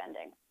that you're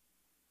spending.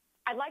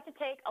 I'd like to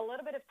take a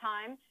little bit of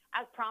time,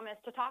 as promised,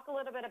 to talk a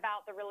little bit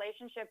about the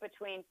relationship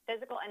between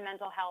physical and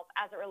mental health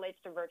as it relates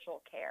to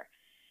virtual care.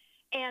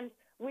 And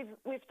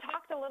we've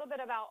talked a little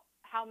bit about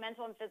how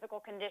mental and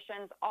physical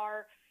conditions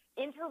are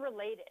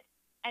interrelated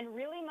and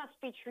really must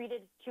be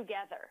treated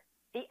together.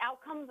 The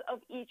outcomes of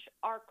each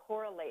are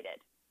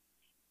correlated.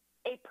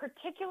 A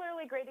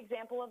particularly great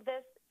example of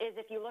this is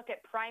if you look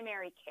at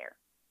primary care.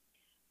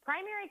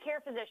 Primary care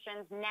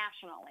physicians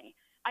nationally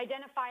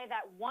identify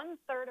that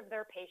 1/3 of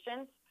their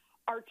patients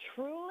are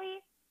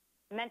truly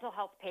mental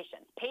health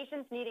patients,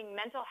 patients needing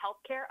mental health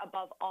care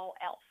above all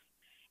else.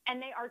 And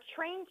they are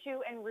trained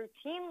to and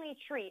routinely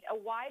treat a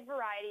wide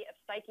variety of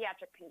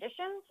psychiatric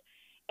conditions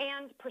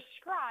and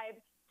prescribe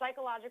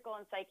psychological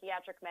and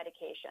psychiatric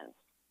medications.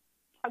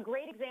 A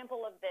great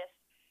example of this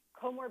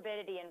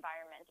comorbidity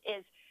environment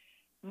is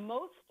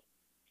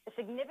a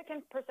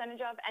significant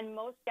percentage of and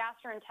most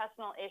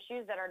gastrointestinal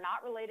issues that are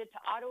not related to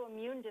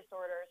autoimmune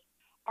disorders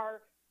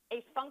are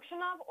a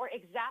function of or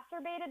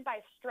exacerbated by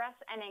stress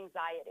and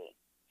anxiety.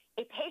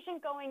 A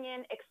patient going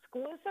in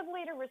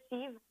exclusively to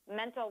receive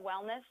mental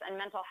wellness and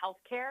mental health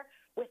care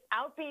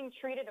without being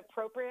treated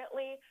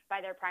appropriately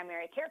by their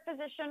primary care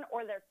physician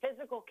or their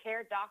physical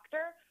care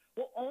doctor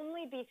will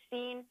only be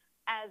seen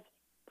as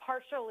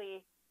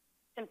partially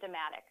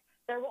symptomatic.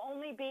 There will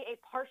only be a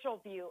partial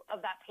view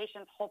of that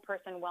patient's whole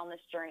person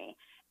wellness journey,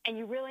 and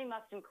you really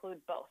must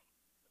include both.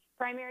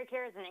 Primary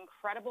care is an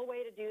incredible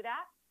way to do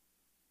that,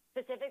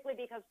 specifically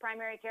because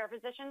primary care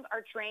physicians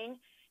are trained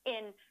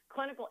in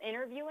clinical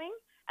interviewing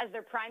as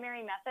their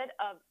primary method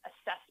of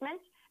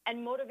assessment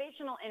and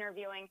motivational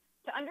interviewing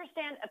to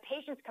understand a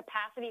patient's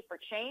capacity for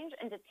change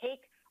and to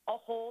take a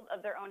hold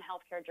of their own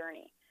healthcare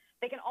journey.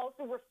 They can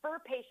also refer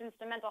patients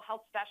to mental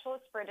health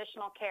specialists for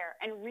additional care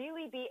and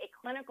really be a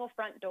clinical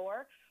front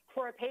door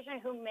for a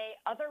patient who may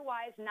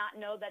otherwise not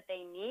know that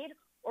they need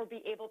or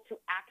be able to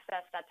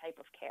access that type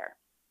of care.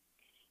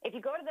 If you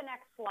go to the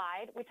next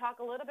slide, we talk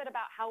a little bit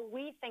about how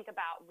we think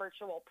about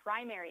virtual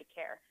primary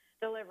care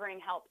delivering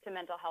help to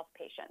mental health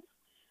patients.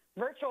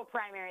 Virtual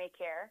primary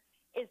care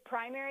is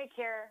primary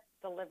care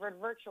delivered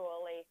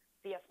virtually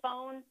via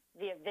phone,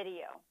 via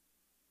video.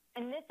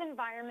 In this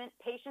environment,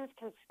 patients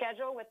can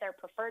schedule with their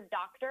preferred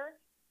doctor,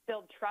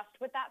 build trust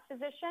with that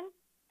physician,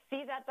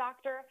 see that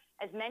doctor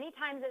as many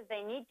times as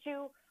they need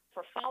to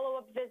for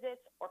follow-up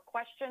visits or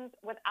questions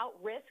without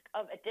risk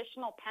of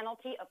additional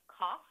penalty of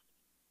cost,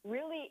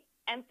 really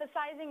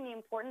emphasizing the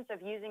importance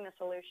of using the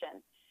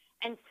solution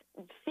and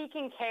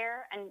seeking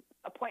care and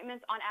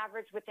appointments on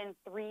average within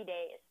 3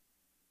 days.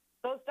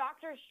 Those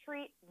doctors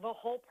treat the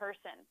whole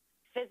person,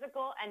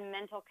 physical and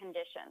mental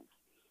conditions.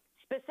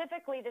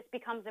 Specifically, this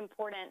becomes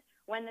important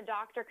when the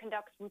doctor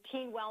conducts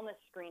routine wellness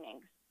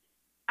screenings.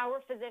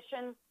 Our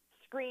physicians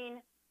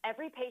screen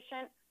every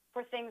patient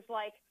for things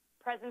like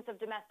presence of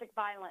domestic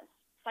violence,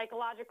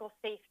 psychological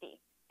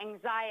safety,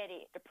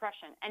 anxiety,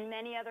 depression, and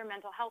many other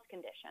mental health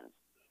conditions.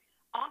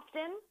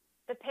 Often,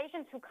 the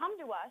patients who come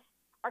to us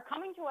are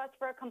coming to us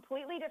for a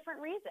completely different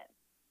reason.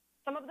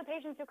 Some of the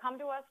patients who come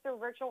to us through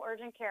virtual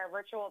urgent care,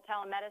 virtual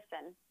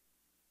telemedicine,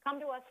 come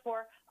to us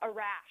for a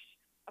rash,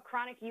 a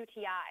chronic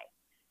UTI,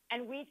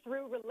 and we,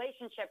 through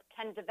relationship,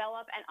 can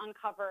develop and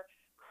uncover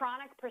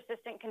chronic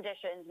persistent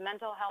conditions,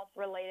 mental health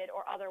related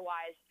or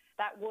otherwise,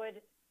 that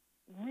would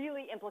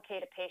really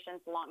implicate a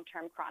patient's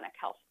long-term chronic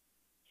health.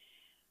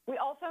 We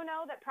also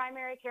know that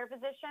primary care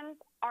physicians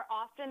are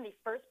often the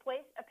first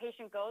place a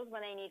patient goes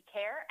when they need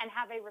care and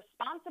have a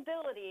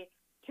responsibility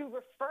to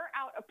refer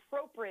out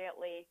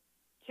appropriately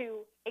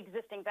to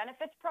existing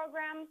benefits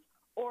programs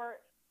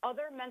or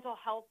other mental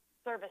health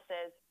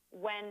services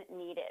when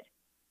needed.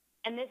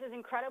 And this is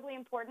incredibly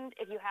important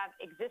if you have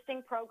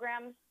existing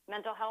programs,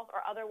 mental health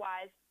or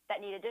otherwise, that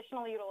need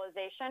additional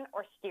utilization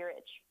or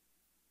steerage.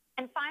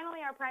 And finally,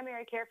 our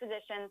primary care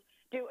physicians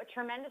do a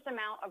tremendous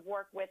amount of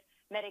work with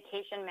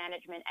medication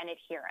management and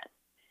adherence.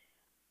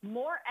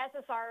 More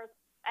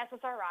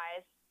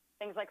SSRIs,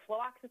 things like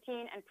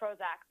fluoxetine and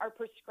Prozac, are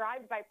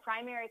prescribed by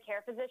primary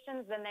care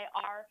physicians than they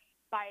are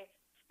by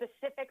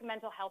specific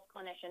mental health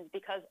clinicians,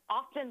 because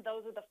often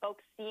those are the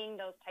folks seeing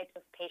those types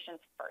of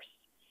patients first.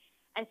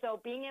 And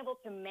so being able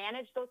to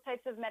manage those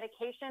types of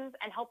medications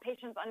and help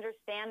patients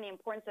understand the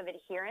importance of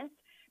adherence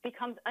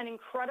becomes an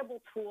incredible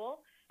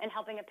tool in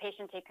helping a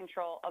patient take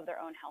control of their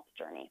own health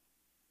journey.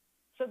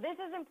 So this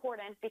is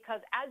important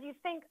because as you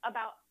think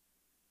about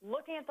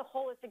looking at the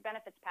holistic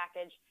benefits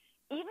package,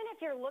 even if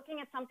you're looking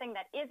at something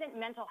that isn't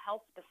mental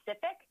health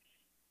specific,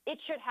 it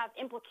should have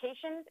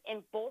implications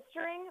in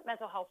bolstering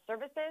mental health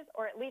services,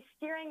 or at least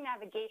steering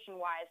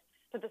navigation-wise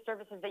to the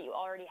services that you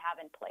already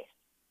have in place.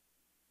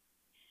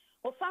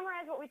 We'll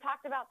summarize what we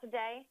talked about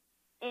today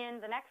in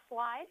the next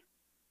slide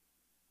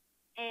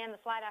and the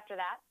slide after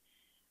that.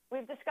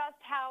 We've discussed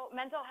how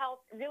mental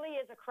health really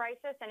is a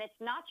crisis, and it's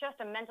not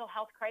just a mental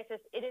health crisis,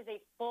 it is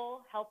a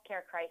full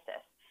healthcare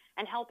crisis,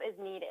 and help is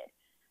needed.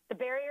 The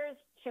barriers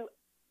to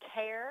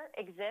care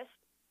exist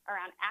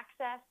around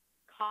access,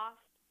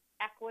 cost,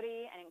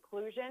 equity, and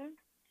inclusion,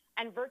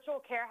 and virtual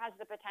care has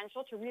the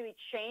potential to really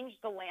change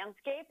the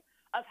landscape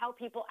of how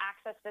people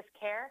access this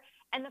care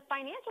and the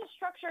financial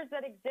structures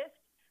that exist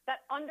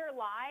that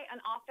underlie an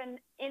often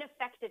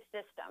ineffective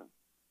system.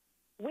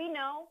 We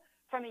know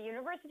from a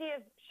University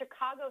of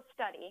Chicago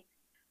study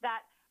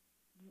that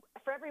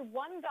for every $1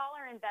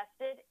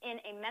 invested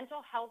in a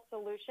mental health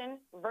solution,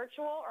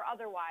 virtual or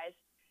otherwise,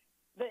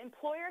 the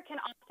employer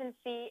can often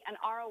see an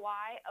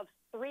ROI of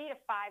 $3 to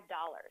 $5.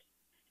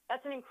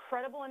 That's an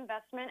incredible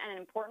investment and an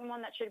important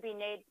one that should be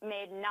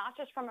made not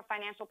just from a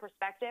financial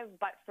perspective,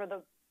 but for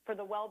the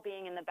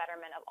well-being and the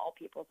betterment of all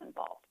peoples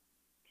involved.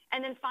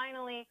 And then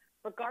finally,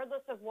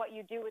 regardless of what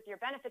you do with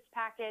your benefits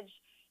package,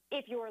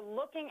 if you're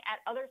looking at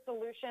other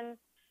solutions,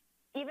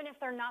 even if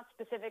they're not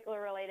specifically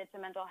related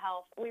to mental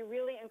health, we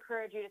really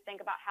encourage you to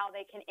think about how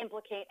they can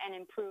implicate and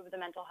improve the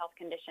mental health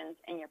conditions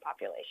in your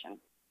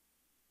population.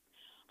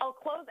 I'll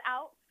close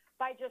out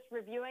by just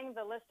reviewing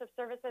the list of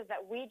services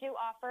that we do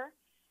offer.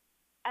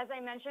 As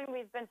I mentioned,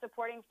 we've been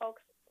supporting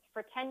folks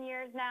for 10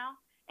 years now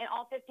in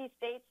all 50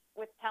 states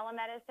with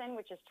telemedicine,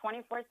 which is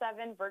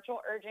 24/7 virtual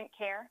urgent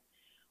care.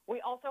 We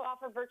also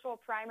offer virtual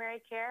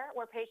primary care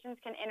where patients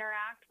can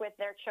interact with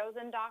their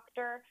chosen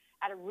doctor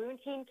at a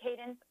routine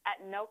cadence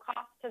at no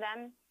cost to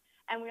them.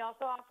 And we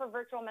also offer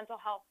virtual mental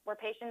health where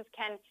patients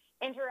can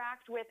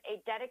interact with a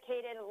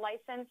dedicated,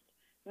 licensed,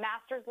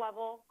 master's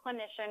level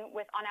clinician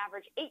with on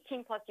average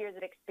 18 plus years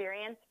of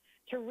experience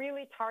to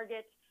really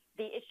target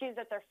the issues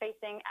that they're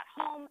facing at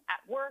home, at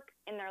work,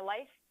 in their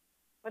life,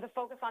 with a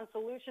focus on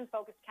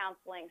solution-focused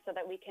counseling so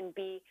that we can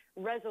be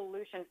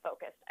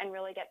resolution-focused and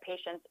really get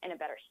patients in a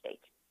better state.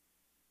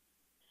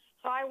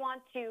 So I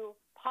want to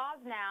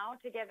pause now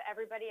to give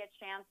everybody a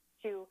chance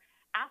to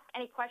ask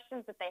any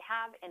questions that they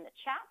have in the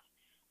chat.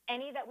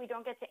 Any that we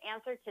don't get to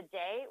answer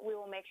today, we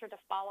will make sure to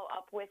follow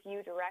up with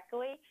you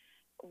directly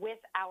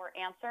with our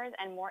answers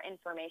and more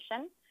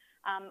information.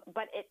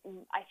 But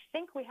I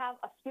think we have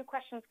a few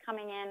questions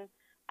coming in.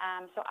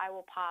 So I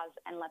will pause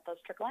and let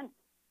those trickle in.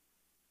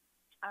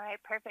 All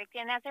right, perfect.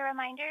 And as a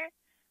reminder,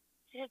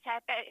 to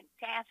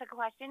ask a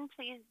question,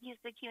 please use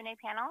the Q&A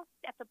panel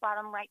at the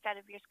bottom right side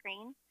of your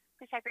screen.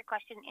 Please type your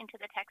question into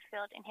the text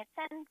field and hit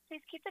send. Please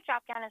keep the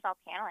drop down as all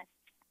panelists.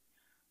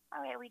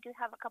 All right, we do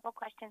have a couple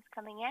questions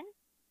coming in.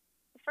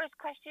 The first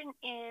question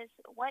is,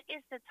 what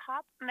is the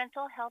top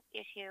mental health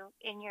issue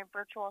in your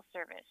virtual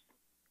service?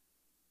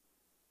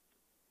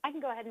 I can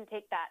go ahead and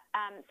take that.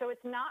 So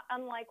it's not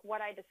unlike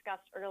what I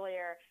discussed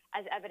earlier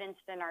as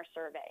evidenced in our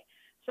survey.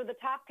 So the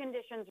top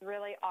conditions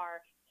really are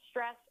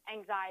stress,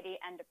 anxiety,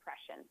 and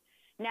depression.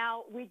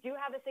 Now, we do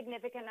have a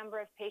significant number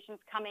of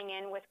patients coming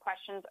in with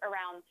questions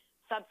around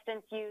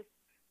substance use,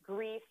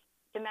 grief,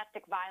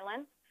 domestic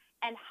violence,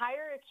 and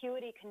higher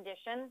acuity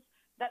conditions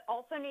that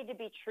also need to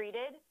be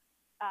treated,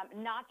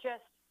 not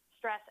just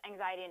stress,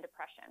 anxiety, and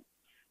depression.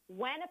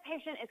 When a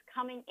patient is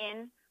coming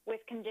in with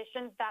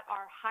conditions that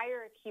are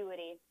higher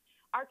acuity,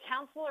 our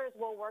counselors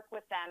will work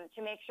with them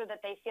to make sure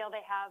that they feel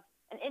they have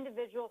an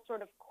individual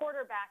sort of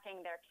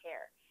quarterbacking their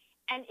care.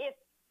 And if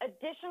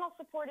additional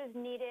support is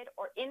needed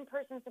or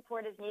in-person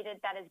support is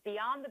needed that is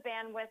beyond the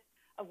bandwidth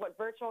of what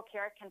virtual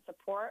care can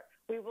support,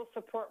 we will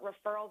support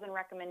referrals and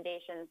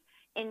recommendations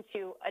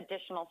into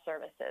additional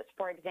services.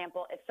 For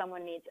example, if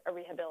someone needs a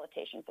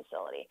rehabilitation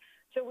facility.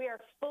 So we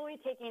are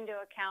fully taking into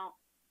account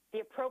the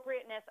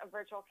appropriateness of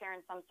virtual care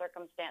in some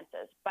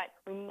circumstances, but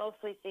we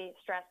mostly see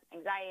stress,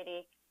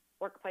 anxiety,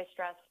 workplace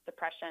stress,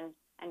 depression,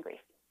 and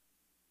grief.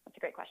 That's a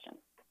great question.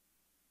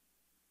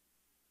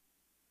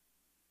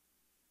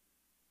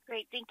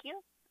 Great, thank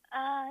you.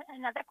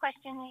 Another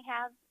question we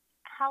have,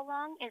 how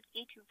long is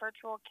each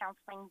virtual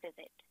counseling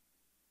visit?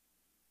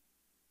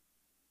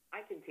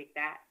 I can take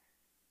that.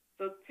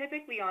 So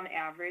typically, on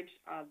average,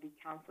 the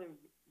counseling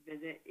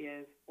visit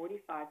is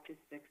 45 to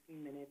 60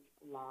 minutes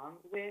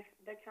long with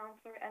the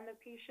counselor and the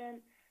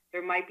patient.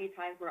 There might be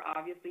times where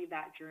obviously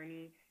that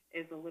journey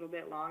is a little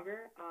bit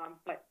longer,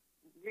 but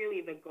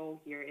really the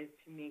goal here is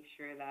to make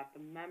sure that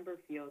the member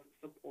feels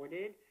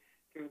supported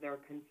through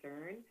their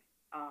concern,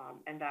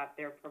 and that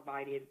they're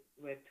provided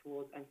with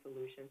tools and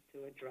solutions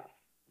to address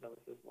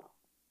those as well.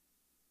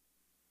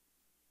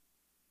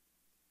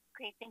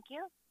 Great, thank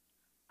you.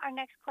 Our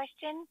next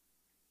question,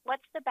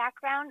 what's the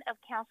background of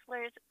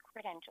counselors'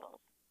 credentials?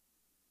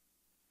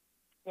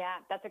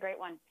 Yeah, that's a great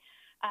one.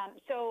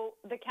 So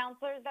the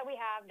counselors that we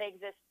have, they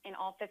exist in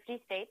all 50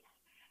 states.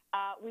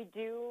 We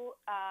do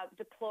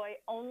deploy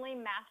only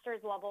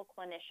master's level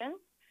clinicians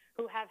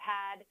who have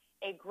had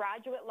a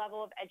graduate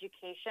level of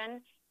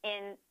education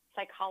in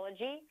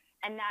psychology,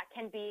 and that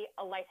can be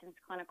a licensed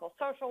clinical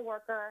social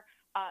worker,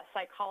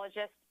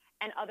 psychologist,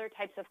 and other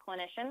types of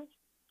clinicians.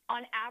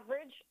 On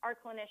average, our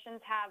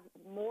clinicians have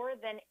more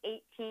than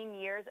 18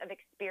 years of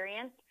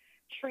experience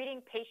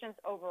treating patients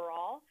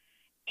overall,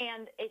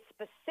 and a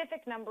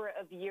specific number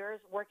of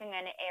years working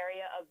in an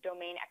area of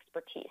domain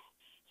expertise.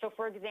 So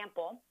for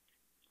example,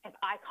 if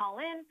I call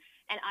in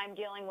and I'm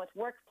dealing with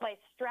workplace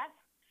stress,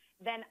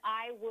 then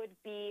I would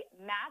be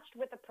matched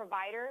with a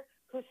provider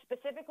who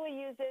specifically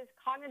uses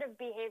cognitive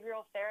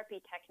behavioral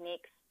therapy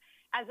techniques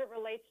as it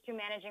relates to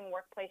managing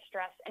workplace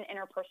stress and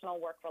interpersonal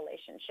work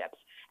relationships.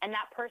 And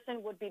that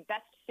person would be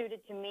best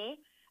suited to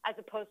me as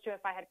opposed to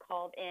if I had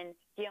called in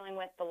dealing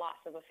with the loss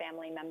of a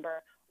family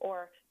member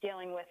or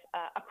dealing with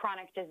a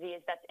chronic disease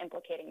that's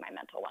implicating my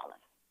mental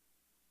wellness.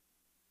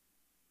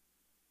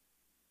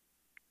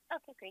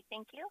 Okay, great,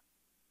 thank you.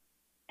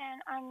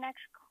 And our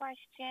next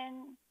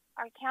question,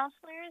 are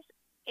counselors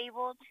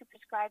able to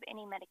prescribe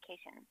any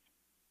medications?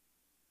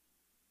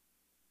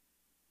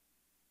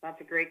 That's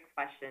a great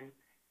question.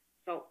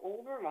 So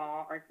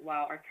overall,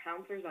 while our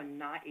counselors are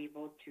not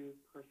able to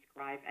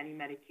prescribe any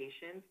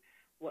medications,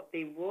 what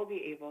they will be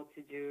able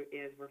to do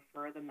is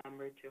refer the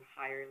member to a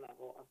higher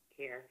level of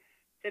care.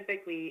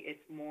 Typically,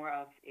 it's more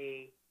of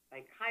a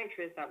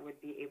psychiatrist that would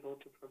be able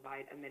to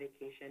provide a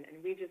medication,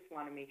 and we just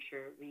want to make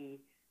sure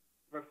we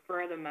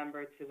refer the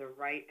member to the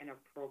right and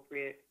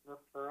appropriate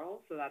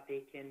referral so that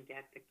they can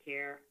get the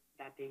care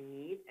that they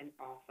need and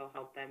also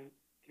help them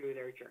through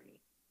their journey.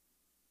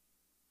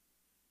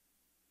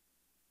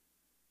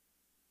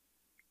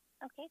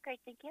 Okay, great,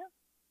 thank you.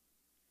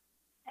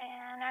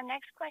 And our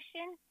next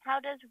question, how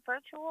does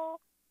virtual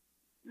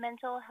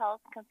mental health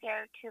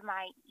compare to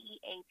my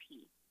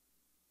EAP?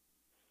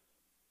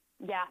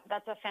 Yeah,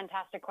 that's a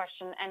fantastic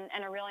question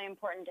and a really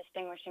important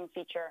distinguishing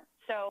feature.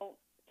 So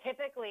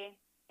typically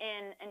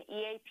in an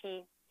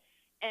EAP,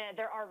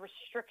 there are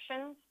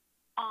restrictions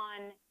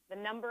on the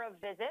number of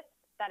visits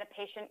that a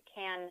patient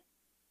can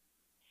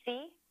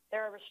see.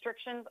 There are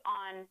restrictions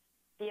on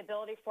the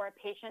ability for a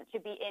patient to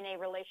be in a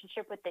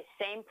relationship with the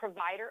same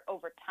provider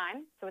over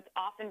time. So it's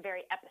often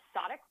very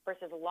episodic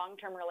versus a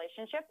long-term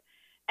relationship.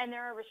 And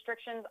there are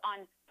restrictions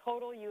on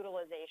total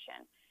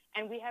utilization.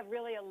 And we have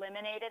really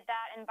eliminated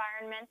that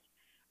environment.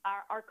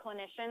 Our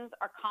clinicians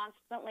are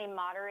constantly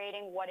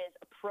moderating what is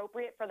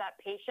appropriate for that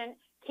patient,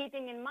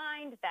 keeping in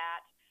mind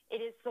that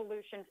it is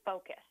solution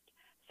focused.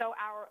 So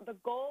the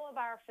goal of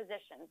our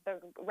physicians,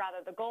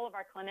 the goal of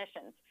our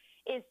clinicians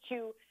is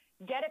to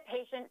get a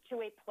patient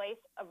to a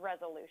place of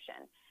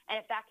resolution. And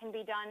if that can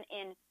be done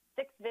in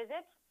 6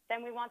 visits,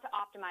 then we want to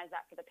optimize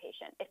that for the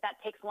patient. If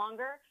that takes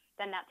longer,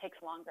 then that takes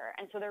longer.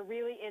 And so there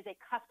really is a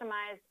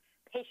customized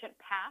patient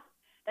path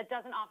that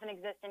doesn't often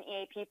exist in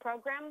EAP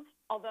programs,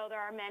 although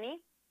there are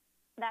many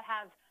that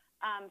have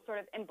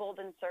sort of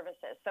emboldened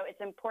services. So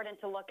it's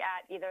important to look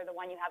at either the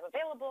one you have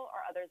available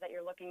or others that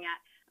you're looking at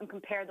and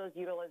compare those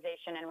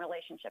utilization and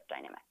relationship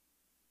dynamics.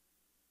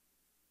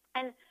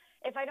 And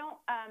if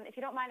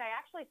you don't mind, I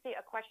actually see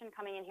a question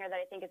coming in here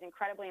that I think is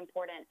incredibly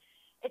important.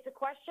 It's a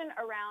question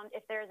around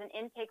if there's an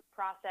intake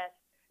process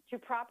to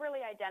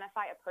properly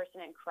identify a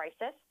person in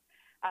crisis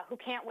who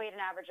can't wait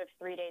an average of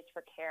 3 days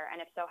for care,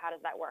 and if so, how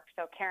does that work?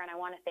 So Karen, I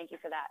want to thank you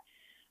for that.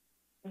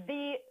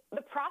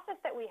 The process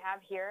that we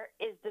have here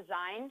is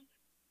designed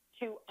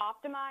to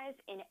optimize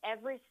in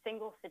every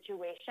single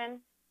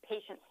situation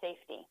patient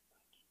safety.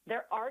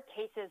 There are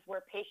cases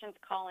where patients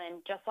call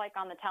in, just like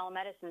on the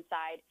telemedicine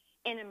side,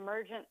 in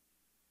emergent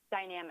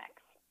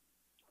dynamics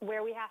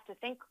where we have to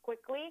think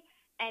quickly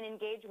and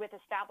engage with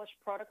established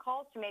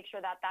protocols to make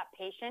sure that that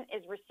patient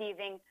is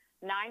receiving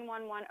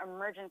 911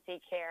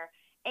 emergency care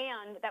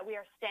and that we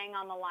are staying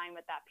on the line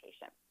with that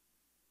patient.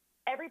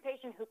 Every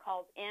patient who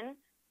calls in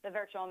the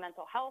virtual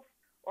mental health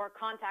or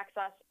contacts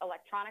us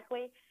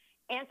electronically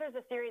answers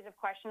a series of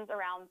questions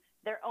around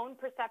their own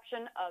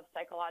perception of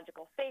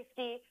psychological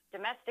safety,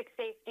 domestic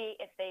safety,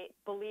 if they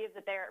believe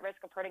that they're at risk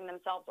of hurting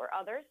themselves or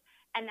others.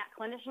 And that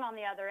clinician on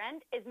the other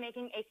end is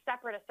making a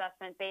separate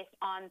assessment based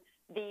on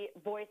the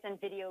voice and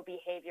video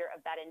behavior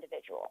of that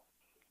individual.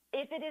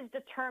 If it is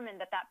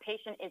determined that that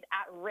patient is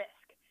at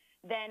risk,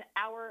 then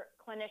our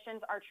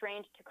clinicians are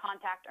trained to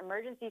contact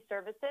emergency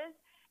services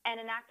and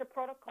enact a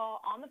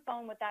protocol on the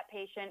phone with that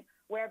patient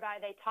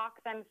whereby they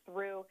talk them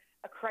through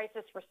a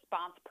crisis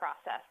response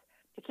process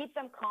to keep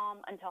them calm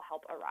until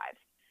help arrives.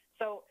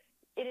 So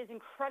it is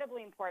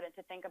incredibly important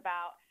to think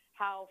about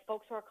how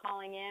folks who are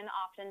calling in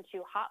often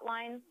to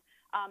hotlines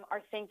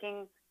are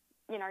thinking,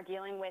 are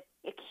dealing with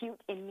acute,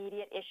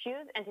 immediate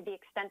issues, and to the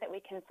extent that we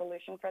can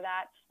solution for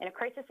that in a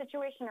crisis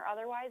situation or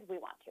otherwise,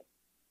 we want to.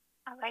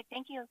 All right,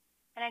 thank you.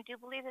 And I do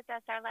believe that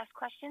that's our last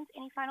questions.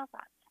 Any final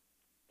thoughts?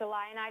 So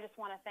Lai and I just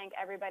want to thank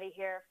everybody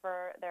here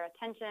for their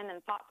attention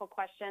and thoughtful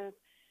questions.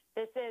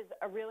 This is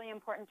a really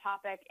important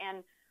topic,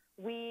 and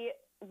we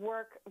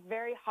work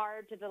very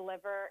hard to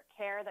deliver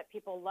care that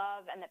people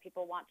love and that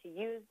people want to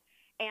use,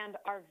 and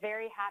are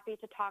very happy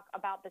to talk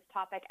about this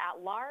topic at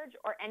large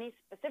or any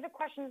specific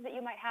questions that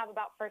you might have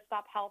about First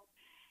Stop Health.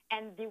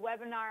 And the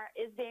webinar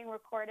is being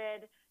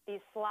recorded.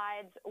 These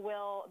slides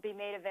will be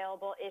made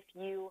available if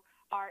you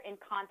are in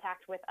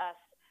contact with us,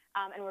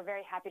 and we're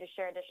very happy to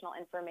share additional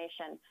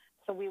information.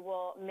 So we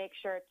will make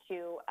sure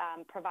to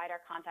provide our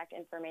contact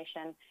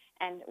information,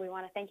 and we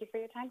want to thank you for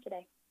your time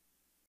today.